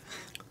dead. Now.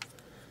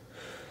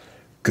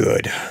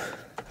 Good.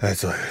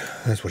 That's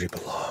what he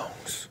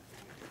belongs.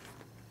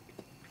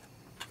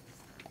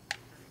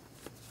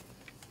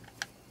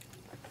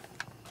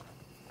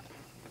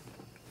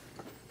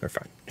 They're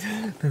fine.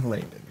 They're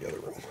laying in the other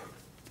room.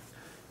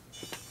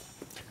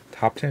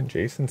 Top 10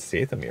 Jason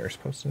Statham ears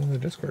posted in the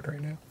Discord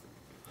right now.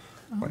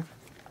 Oh. What?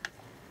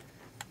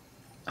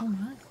 Oh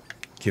my.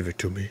 Give it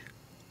to me.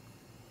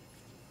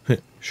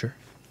 Sure.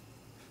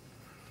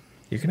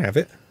 You can have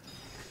it.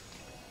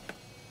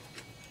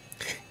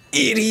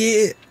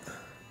 Idiot!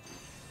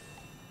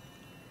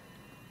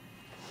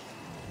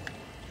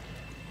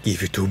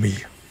 Give it to me.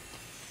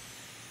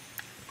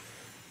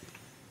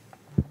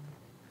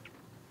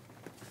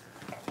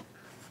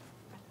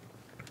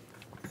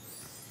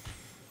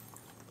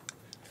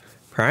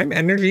 Prime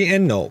energy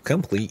and null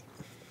complete.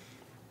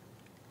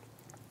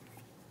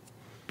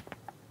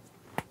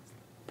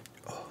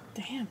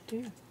 Damn,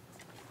 dude.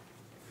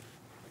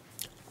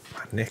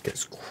 My neck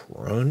is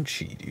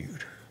crunchy,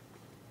 dude.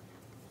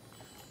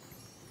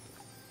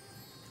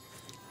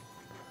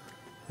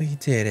 We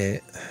did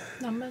it.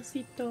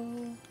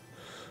 Namacito.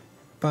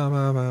 Ba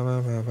ba ba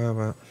ba ba ba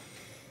ba.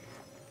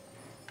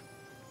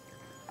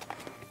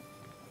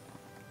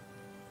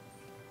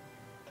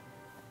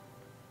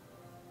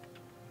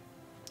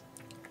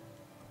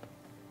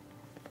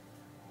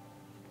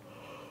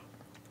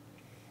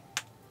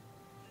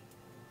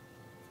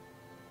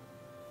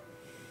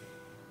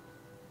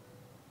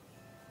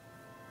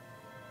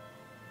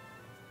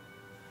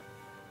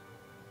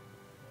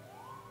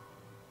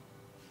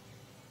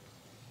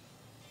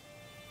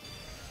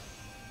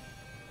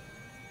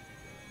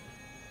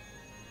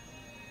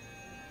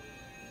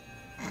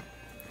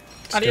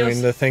 Adios.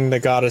 Doing the thing the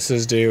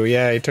goddesses do.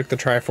 Yeah, he took the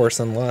Triforce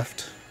and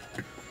left.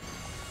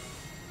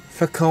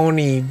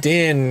 Fakoni,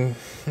 Din,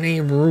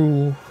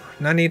 Nebru,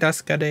 Nani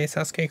Daskade,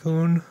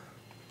 Sasuke-kun.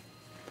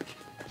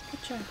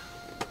 Good job.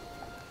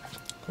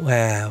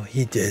 Wow,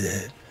 he did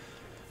it.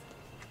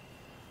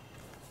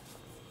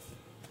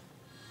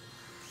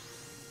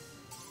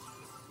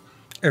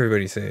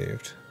 Everybody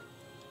saved.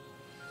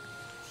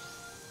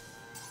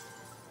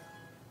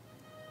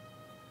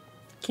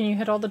 Can you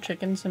hit all the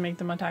chickens to make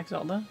them attack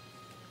Zelda?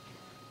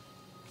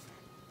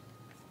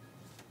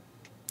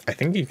 I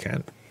think you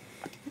can.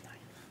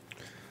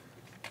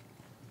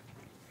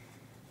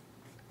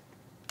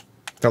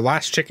 The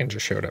last chicken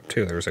just showed up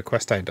too. There was a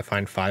quest I had to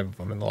find 5 of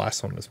them and the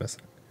last one was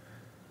missing.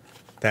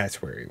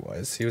 That's where he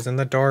was. He was in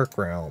the Dark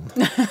Realm.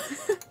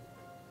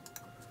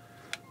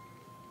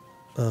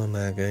 Oh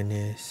my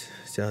goodness.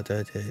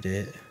 Zelda did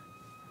it.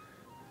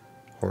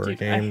 Horror Dude,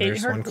 game. I hate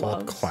There's her one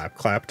called gloves. Clap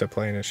Clap to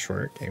play in a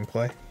short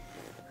gameplay.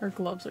 Her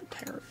gloves are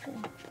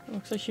terrible. It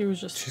looks like she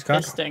was just She's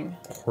got fisting.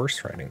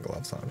 horse riding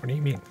gloves on. What do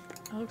you mean?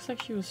 It looks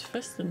like she was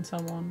fisting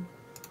someone.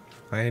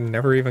 I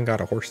never even got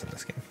a horse in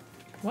this game.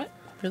 What?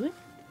 Really?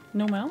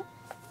 No mount?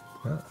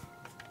 Oh.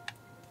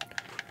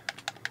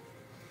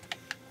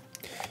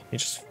 You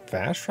just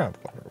fast travel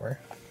everywhere.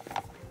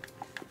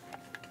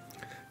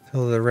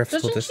 So the rifts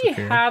will Doesn't she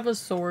disappear. have a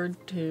sword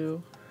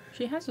too?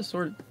 She has a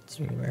sword.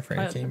 Me and my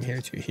friend came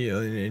here to heal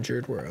an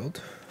injured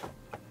world.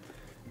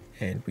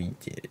 And we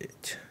did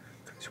it.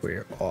 Because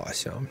we're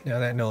awesome. Now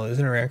that Null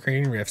isn't around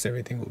creating rifts,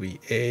 everything will be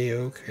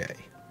a-okay.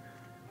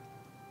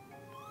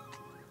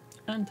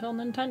 Until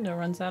Nintendo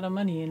runs out of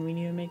money and we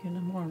need to make it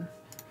more.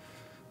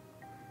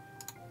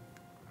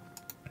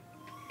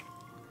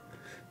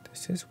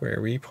 This is where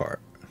we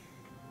part.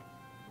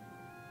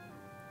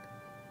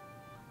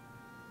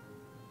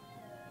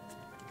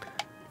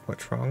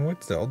 What's wrong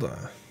with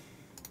Zelda?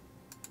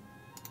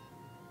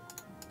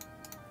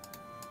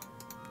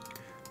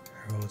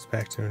 Everyone's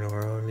back to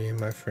normal and me and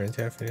my friends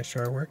have finished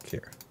our work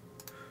here.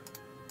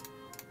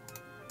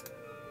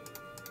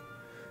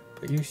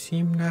 But you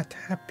seem not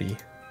happy.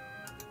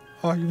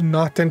 Are you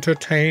not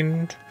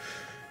entertained,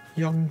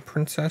 young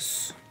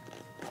princess?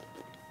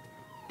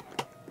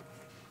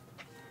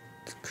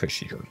 It's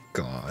 'cause you're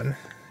gone.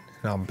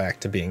 And I'm back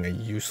to being a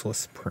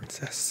useless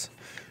princess.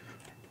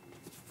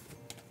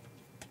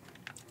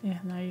 Yeah,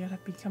 now you gotta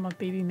become a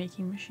baby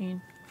making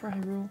machine for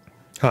Hyrule.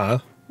 Huh?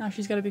 Now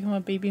she's gotta become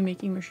a baby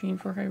making machine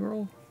for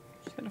Hyrule.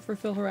 She's gotta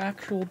fulfill her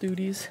actual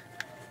duties.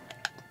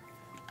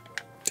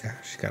 Yeah,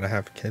 she's gotta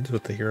have kids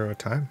with the hero of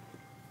time.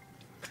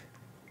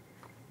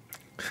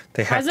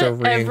 They have Has to it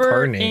ever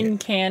reincarnate. in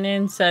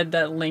canon said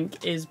that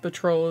Link is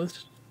betrothed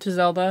to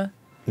Zelda?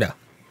 No.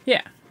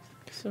 Yeah.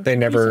 So They maybe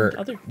never. some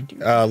other dude.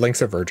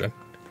 Link's a virgin.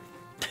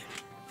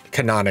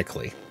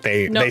 Canonically,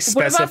 they No,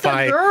 specify. what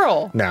about the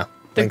girl? No,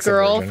 The Link's a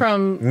girl virgin.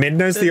 from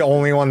Midna's the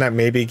only one that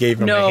maybe gave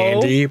him No. a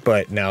handy,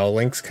 but no,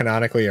 Link's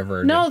canonically a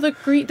virgin. No, the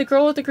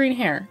girl with the green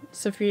hair,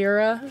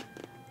 Saphira,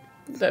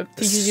 that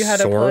teaches you how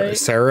to play.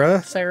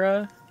 Sarah.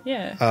 Sarah,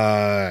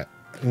 yeah.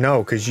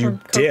 No, because you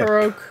From dip.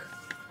 Kokorok.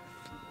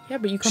 Yeah,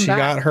 but you come She back.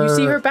 got her- You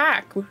see her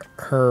back.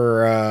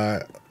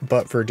 Her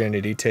butt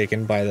virginity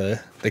taken by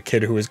the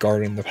kid who was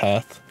guarding the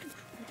path.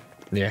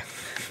 Yeah,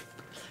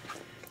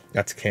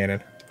 that's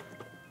canon.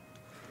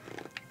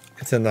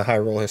 It's in the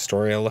Hyrule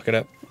Historia. Look it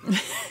up.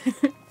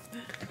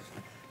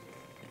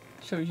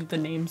 Shows you the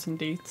names and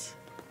dates.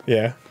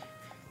 Yeah.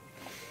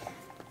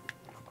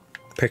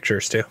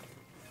 Pictures too.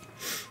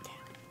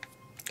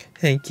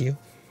 Thank you.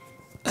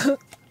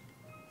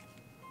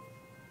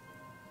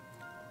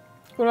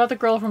 What about the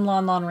girl from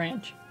Lon Lon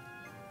Ranch?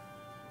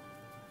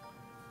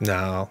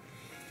 No.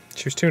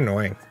 She was too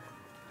annoying.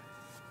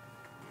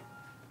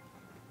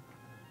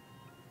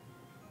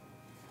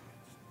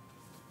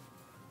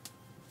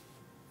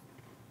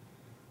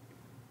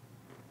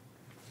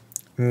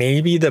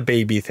 Maybe the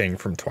baby thing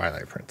from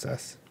Twilight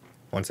Princess.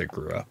 Once it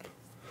grew up.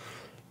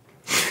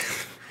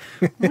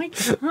 Oh my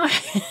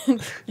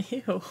god.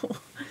 Ew.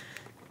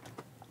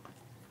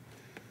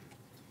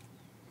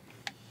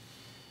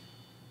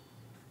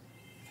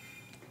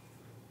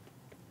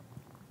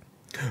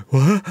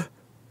 What?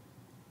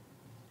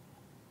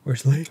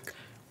 Where's Link?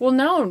 Well,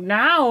 no.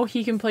 Now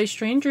he can play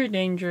Stranger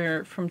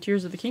Danger from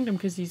Tears of the Kingdom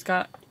because he's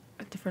got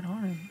a different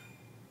arm.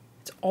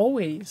 It's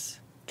always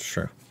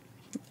Sure.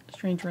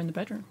 Stranger in the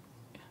bedroom.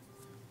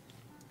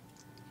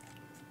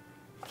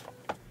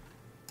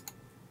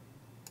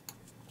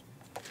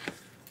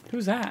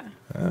 Who's that?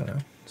 I don't know.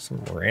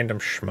 Some random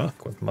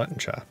schmuck with mutton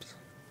chops.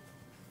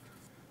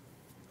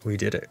 We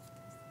did it.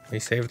 We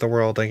saved the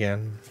world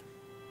again.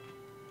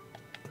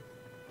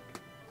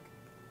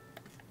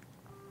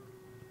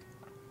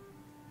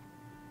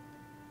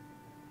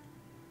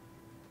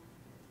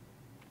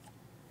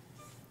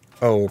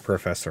 Oh,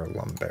 Professor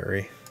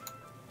Lumberry.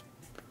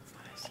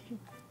 What is he?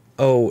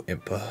 Oh,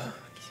 Impa. What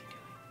is he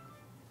doing?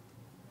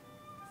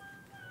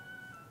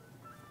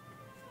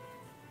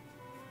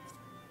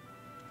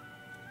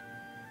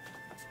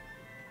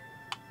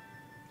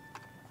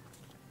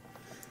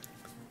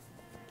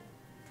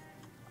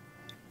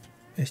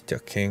 He's the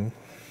king.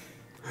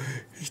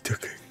 He's the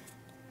king.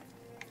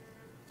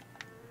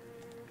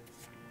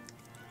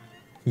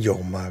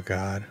 Yo, my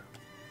God.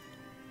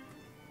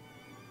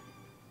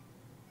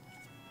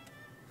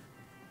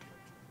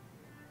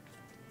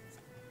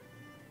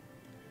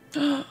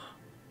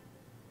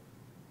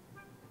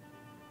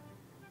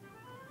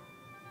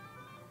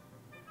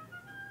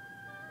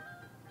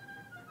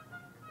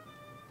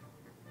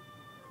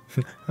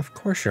 Of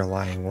course you're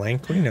lying,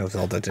 Link. We know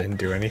Zelda didn't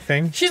do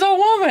anything. She's a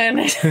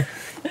woman!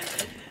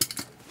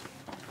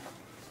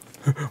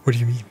 What do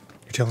you mean?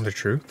 You're telling the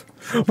truth?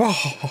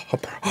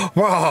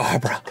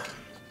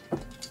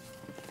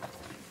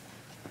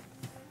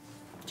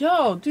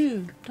 Yo,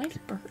 dude. Nice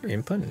bird.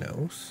 Impa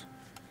knows.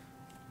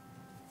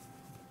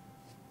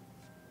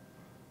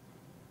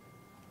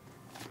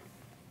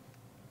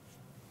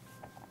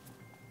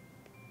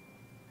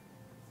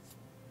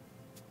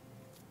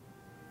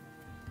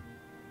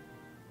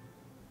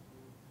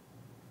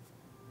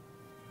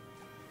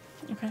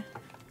 Okay.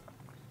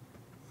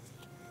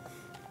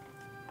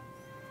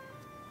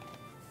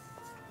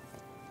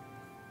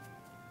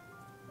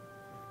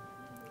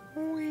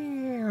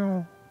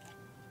 Wow.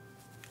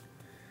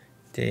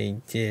 They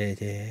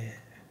did it.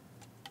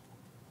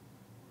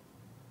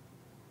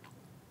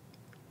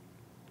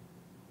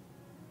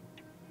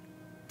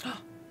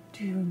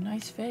 Dude,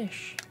 nice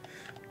fish.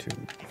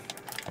 Dude,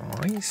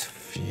 nice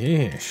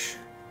fish.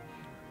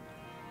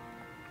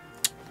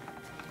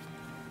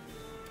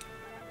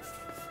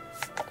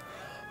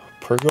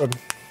 Pretty good.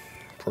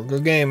 Pretty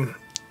good game.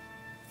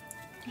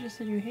 You just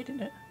said you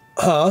hated it.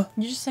 Huh?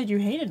 You just said you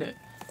hated it.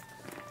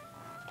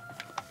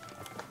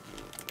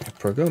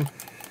 Pretty good.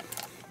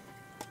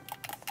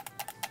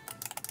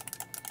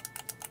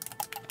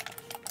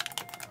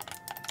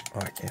 Oh,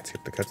 I can't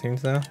skip the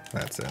cutscenes now?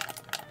 That's it.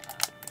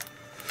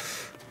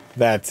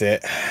 That's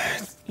it.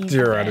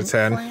 0 out of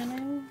 10.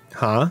 Planning?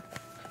 Huh?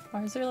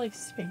 Why is there like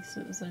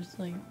spaces? There's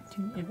like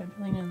two event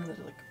planning and there's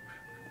like...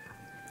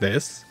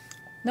 This?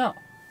 No.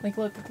 Like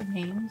look at the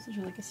names. There's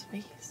like a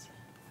space.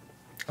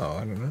 Oh, I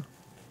don't know.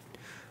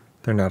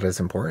 They're not as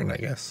important, I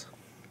guess.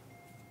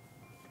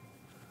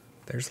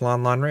 There's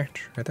Lon Lon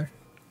Ranch right there.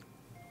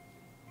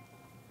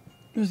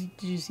 Did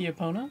you see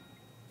Epona?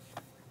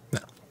 No.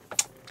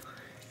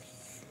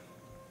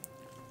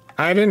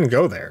 I didn't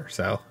go there,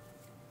 so.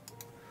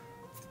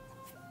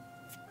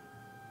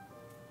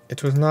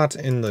 It was not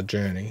in the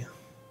journey.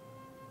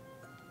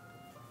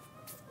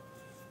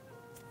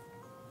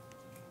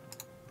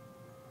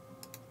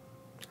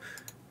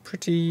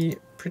 Pretty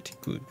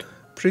good.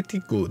 Pretty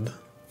good.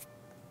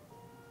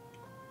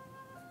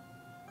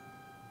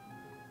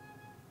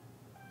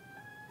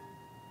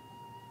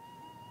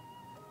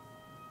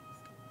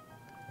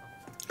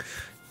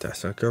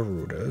 Dessa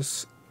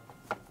Garudas.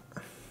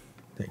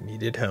 They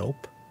needed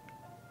help.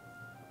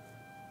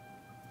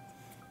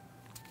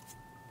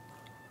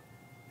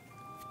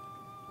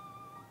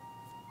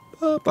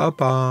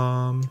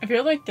 Ba-ba-bum. I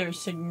feel like there's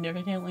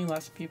significantly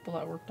less people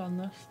that worked on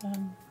this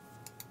than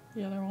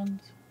the other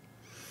ones.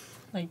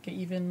 Like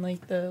even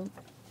like the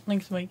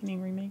Link's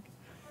Awakening remake.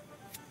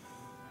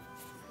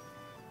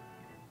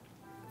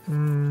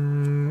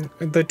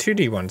 The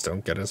 2D ones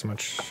don't get as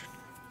much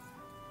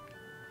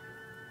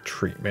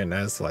treatment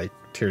as like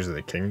Tears of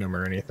the Kingdom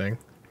or anything.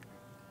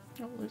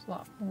 Oh, there's a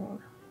lot more.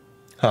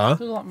 Huh?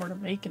 There's a lot more to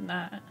make in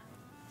that.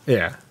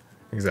 Yeah,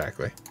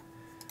 exactly.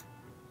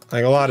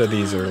 Like a lot of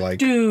these are like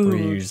Dude,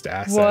 reused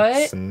assets.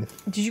 what? And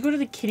Did you go to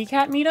the kitty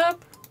cat meetup?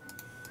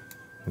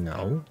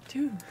 no,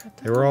 Dude, what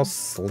the they were all hell?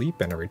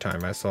 sleeping every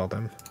time I saw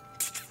them.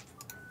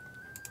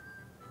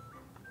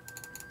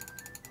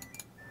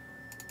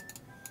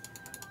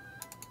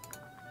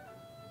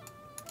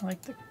 I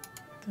like the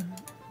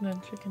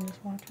chicken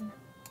just watching.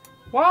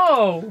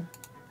 Whoa!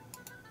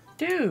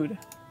 Dude!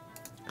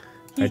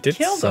 I did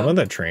some him. of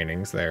the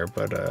trainings there,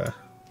 but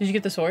Did you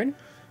get the sword?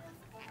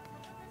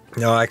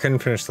 No, I couldn't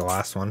finish the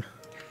last one.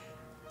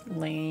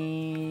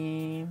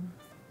 Lame.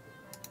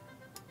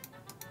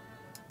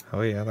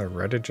 Oh yeah, the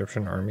Red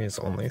Egyptian army is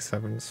only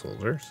 7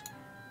 soldiers.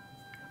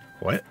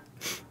 What?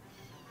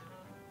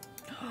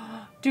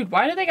 Dude,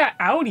 why do they got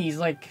Audis?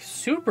 Like,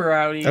 super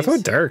Audis. That's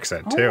what Derek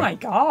said, too. Oh my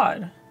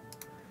god.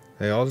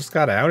 They all just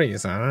got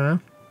Audis, I don't know.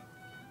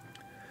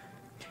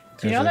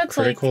 Do you know that's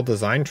critical like...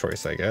 design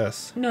choice, I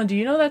guess. No, do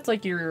you know that's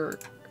like your...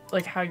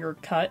 Like, how you're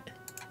cut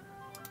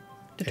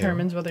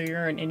determines whether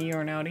you're an innie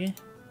or an Audi?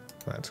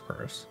 That's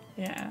gross.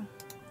 Yeah.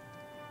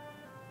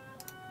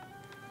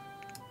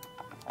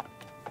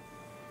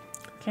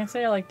 Can't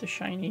say I like the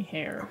shiny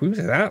hair. Who's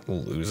that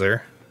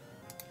loser?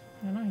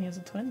 I don't know, he has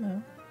a twin,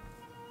 though.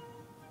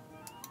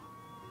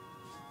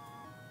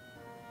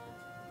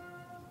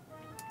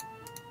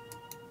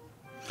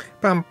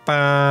 Bum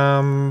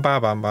bum ba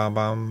bum bum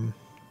bum.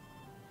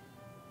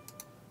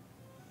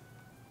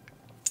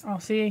 Oh,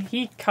 see,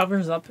 he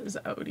covers up his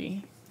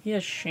Audi. He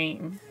has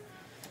shame.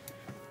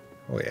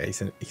 Oh yeah,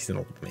 he's an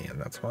old man.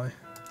 That's why.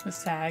 It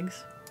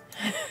sags.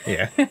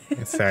 Yeah,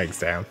 it sags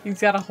down.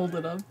 He's got to hold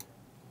it up.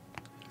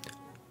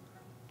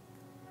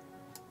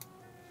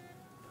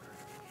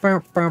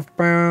 Bow, bow,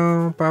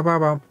 bow, bow, bow,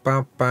 bow,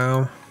 bow,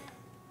 bow.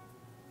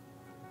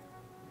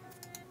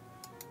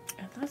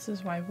 And this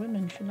is why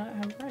women should not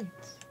have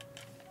rights.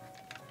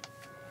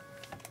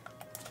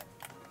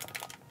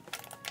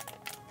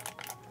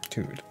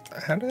 Dude,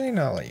 how do they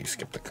not let you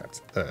skip the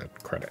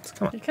credits?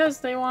 Come on. Because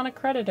they want to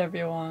credit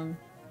everyone.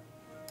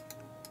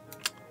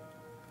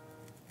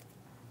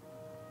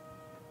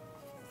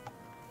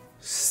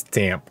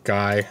 Stamp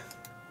guy.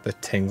 The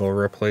tingle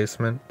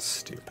replacement.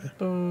 Stupid.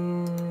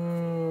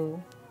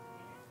 Boo.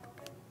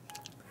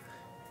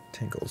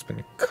 Tingle's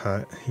been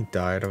cut. He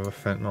died of a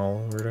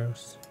fentanyl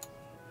overdose.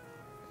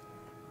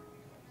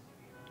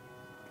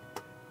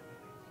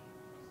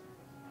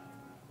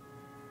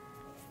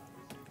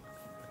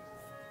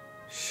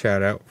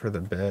 Shout out for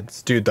the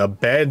beds. Dude, the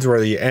beds were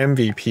the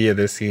MVP of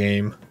this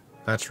game.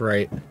 That's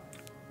right.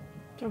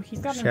 Oh, he's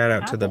got Shout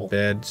an out to the apple.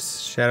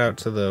 beds. Shout out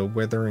to the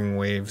Withering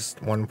Waves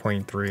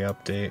 1.3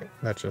 update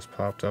that just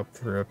popped up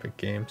through Epic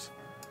Games.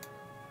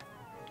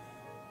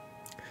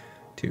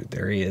 Dude,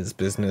 there he is,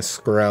 business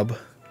scrub.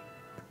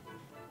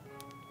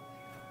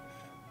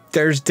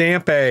 There's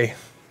Dampe.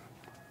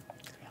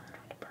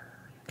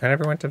 I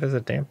never went to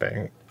visit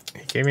Dampe.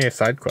 He gave me a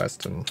side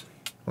quest and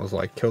was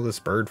like, kill this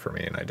bird for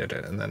me, and I did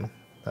it, and then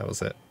that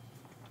was it.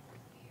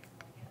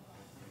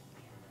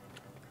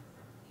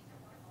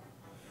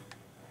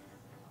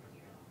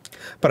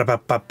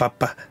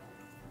 Ba-da-ba-ba-ba-ba.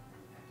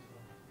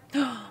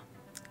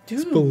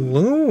 It's Dude.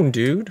 balloon,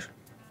 dude.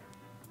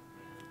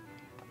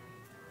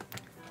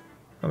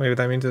 Well, maybe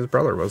that means his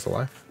brother was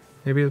alive.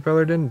 Maybe his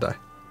brother didn't die.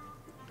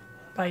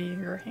 By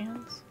your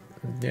hands.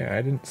 Yeah,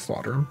 I didn't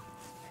slaughter him.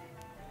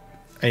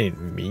 I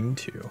didn't mean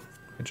to.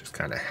 It just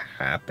kind of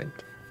happened.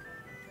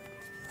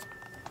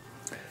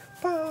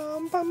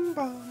 Bum, bum,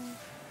 bum.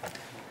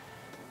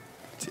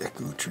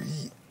 Deku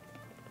tree.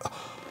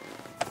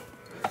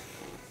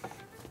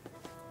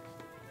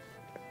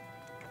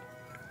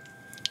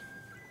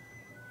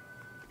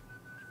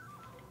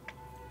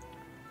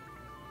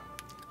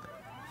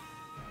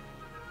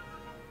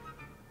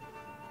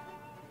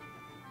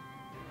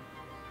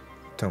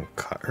 Don't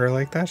cut her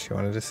like that. She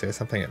wanted to say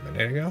something a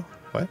minute ago.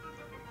 What?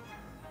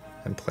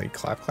 And played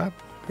clap clap?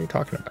 What are you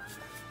talking about?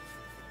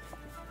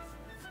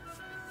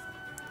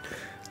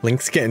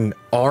 Link's getting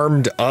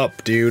armed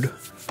up, dude.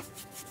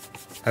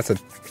 That's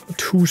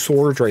 2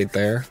 swords right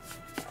there.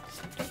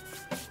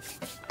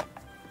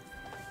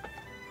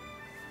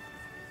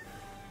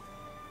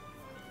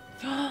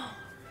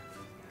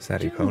 Is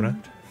that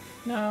Epona?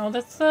 No,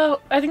 that's the...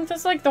 I think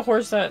that's like the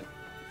horse that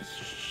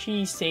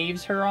she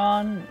saves her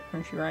on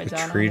when she rides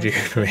out on Treat you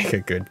it. to make a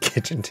good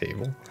kitchen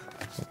table.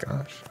 Oh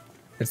gosh.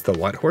 It's the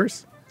what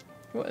horse?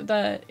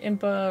 That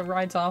Impa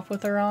rides off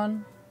with her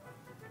on.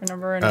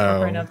 Remember in Oh,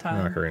 Ocarina of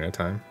Time? Ocarina of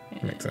Time.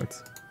 Yeah. Makes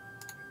sense.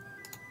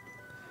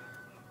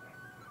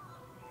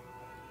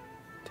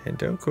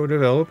 Nintendo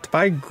co-developed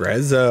by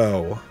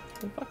Grezzo.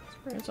 Who the fuck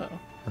is Rizzo?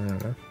 I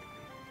don't know.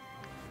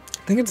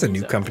 I think it's a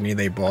new company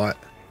they bought.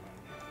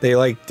 They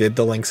like did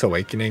the Link's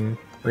Awakening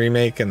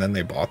remake and then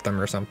they bought them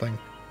or something.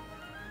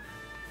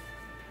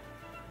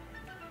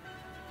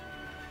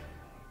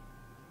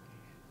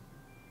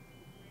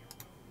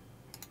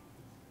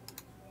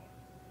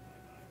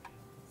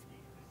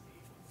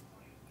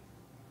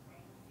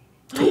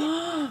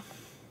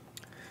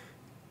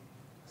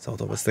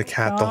 Zelda was the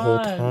cat the whole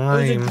God.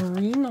 It was time.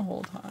 green the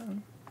whole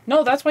time.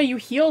 No, that's why you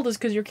healed is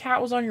because your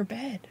cat was on your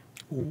bed.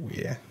 Oh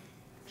yeah.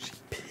 She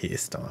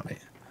pissed on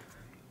it.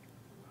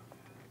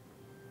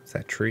 It's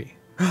that tree.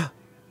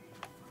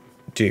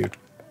 Dude.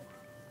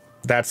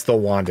 That's the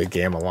wand of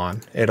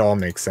Gamelon. It all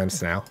makes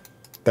sense now.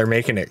 They're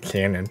making it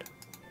canon.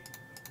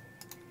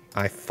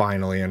 I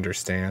finally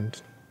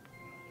understand.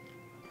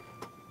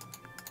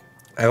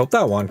 I hope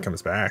that wand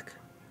comes back.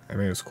 I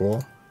mean, it was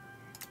cool.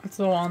 It's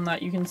the one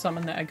that you can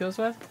summon the echoes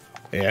with.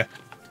 Yeah.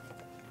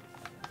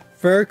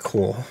 Very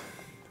cool.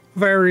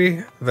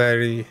 Very,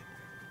 very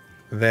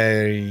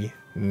Very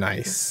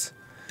nice.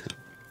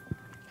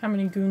 How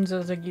many goons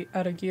out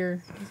of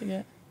gear does it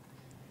get?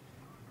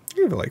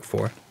 Give it like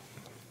 4.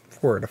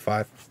 4 out of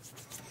 5.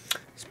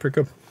 It's pretty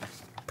good.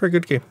 Pretty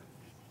good game.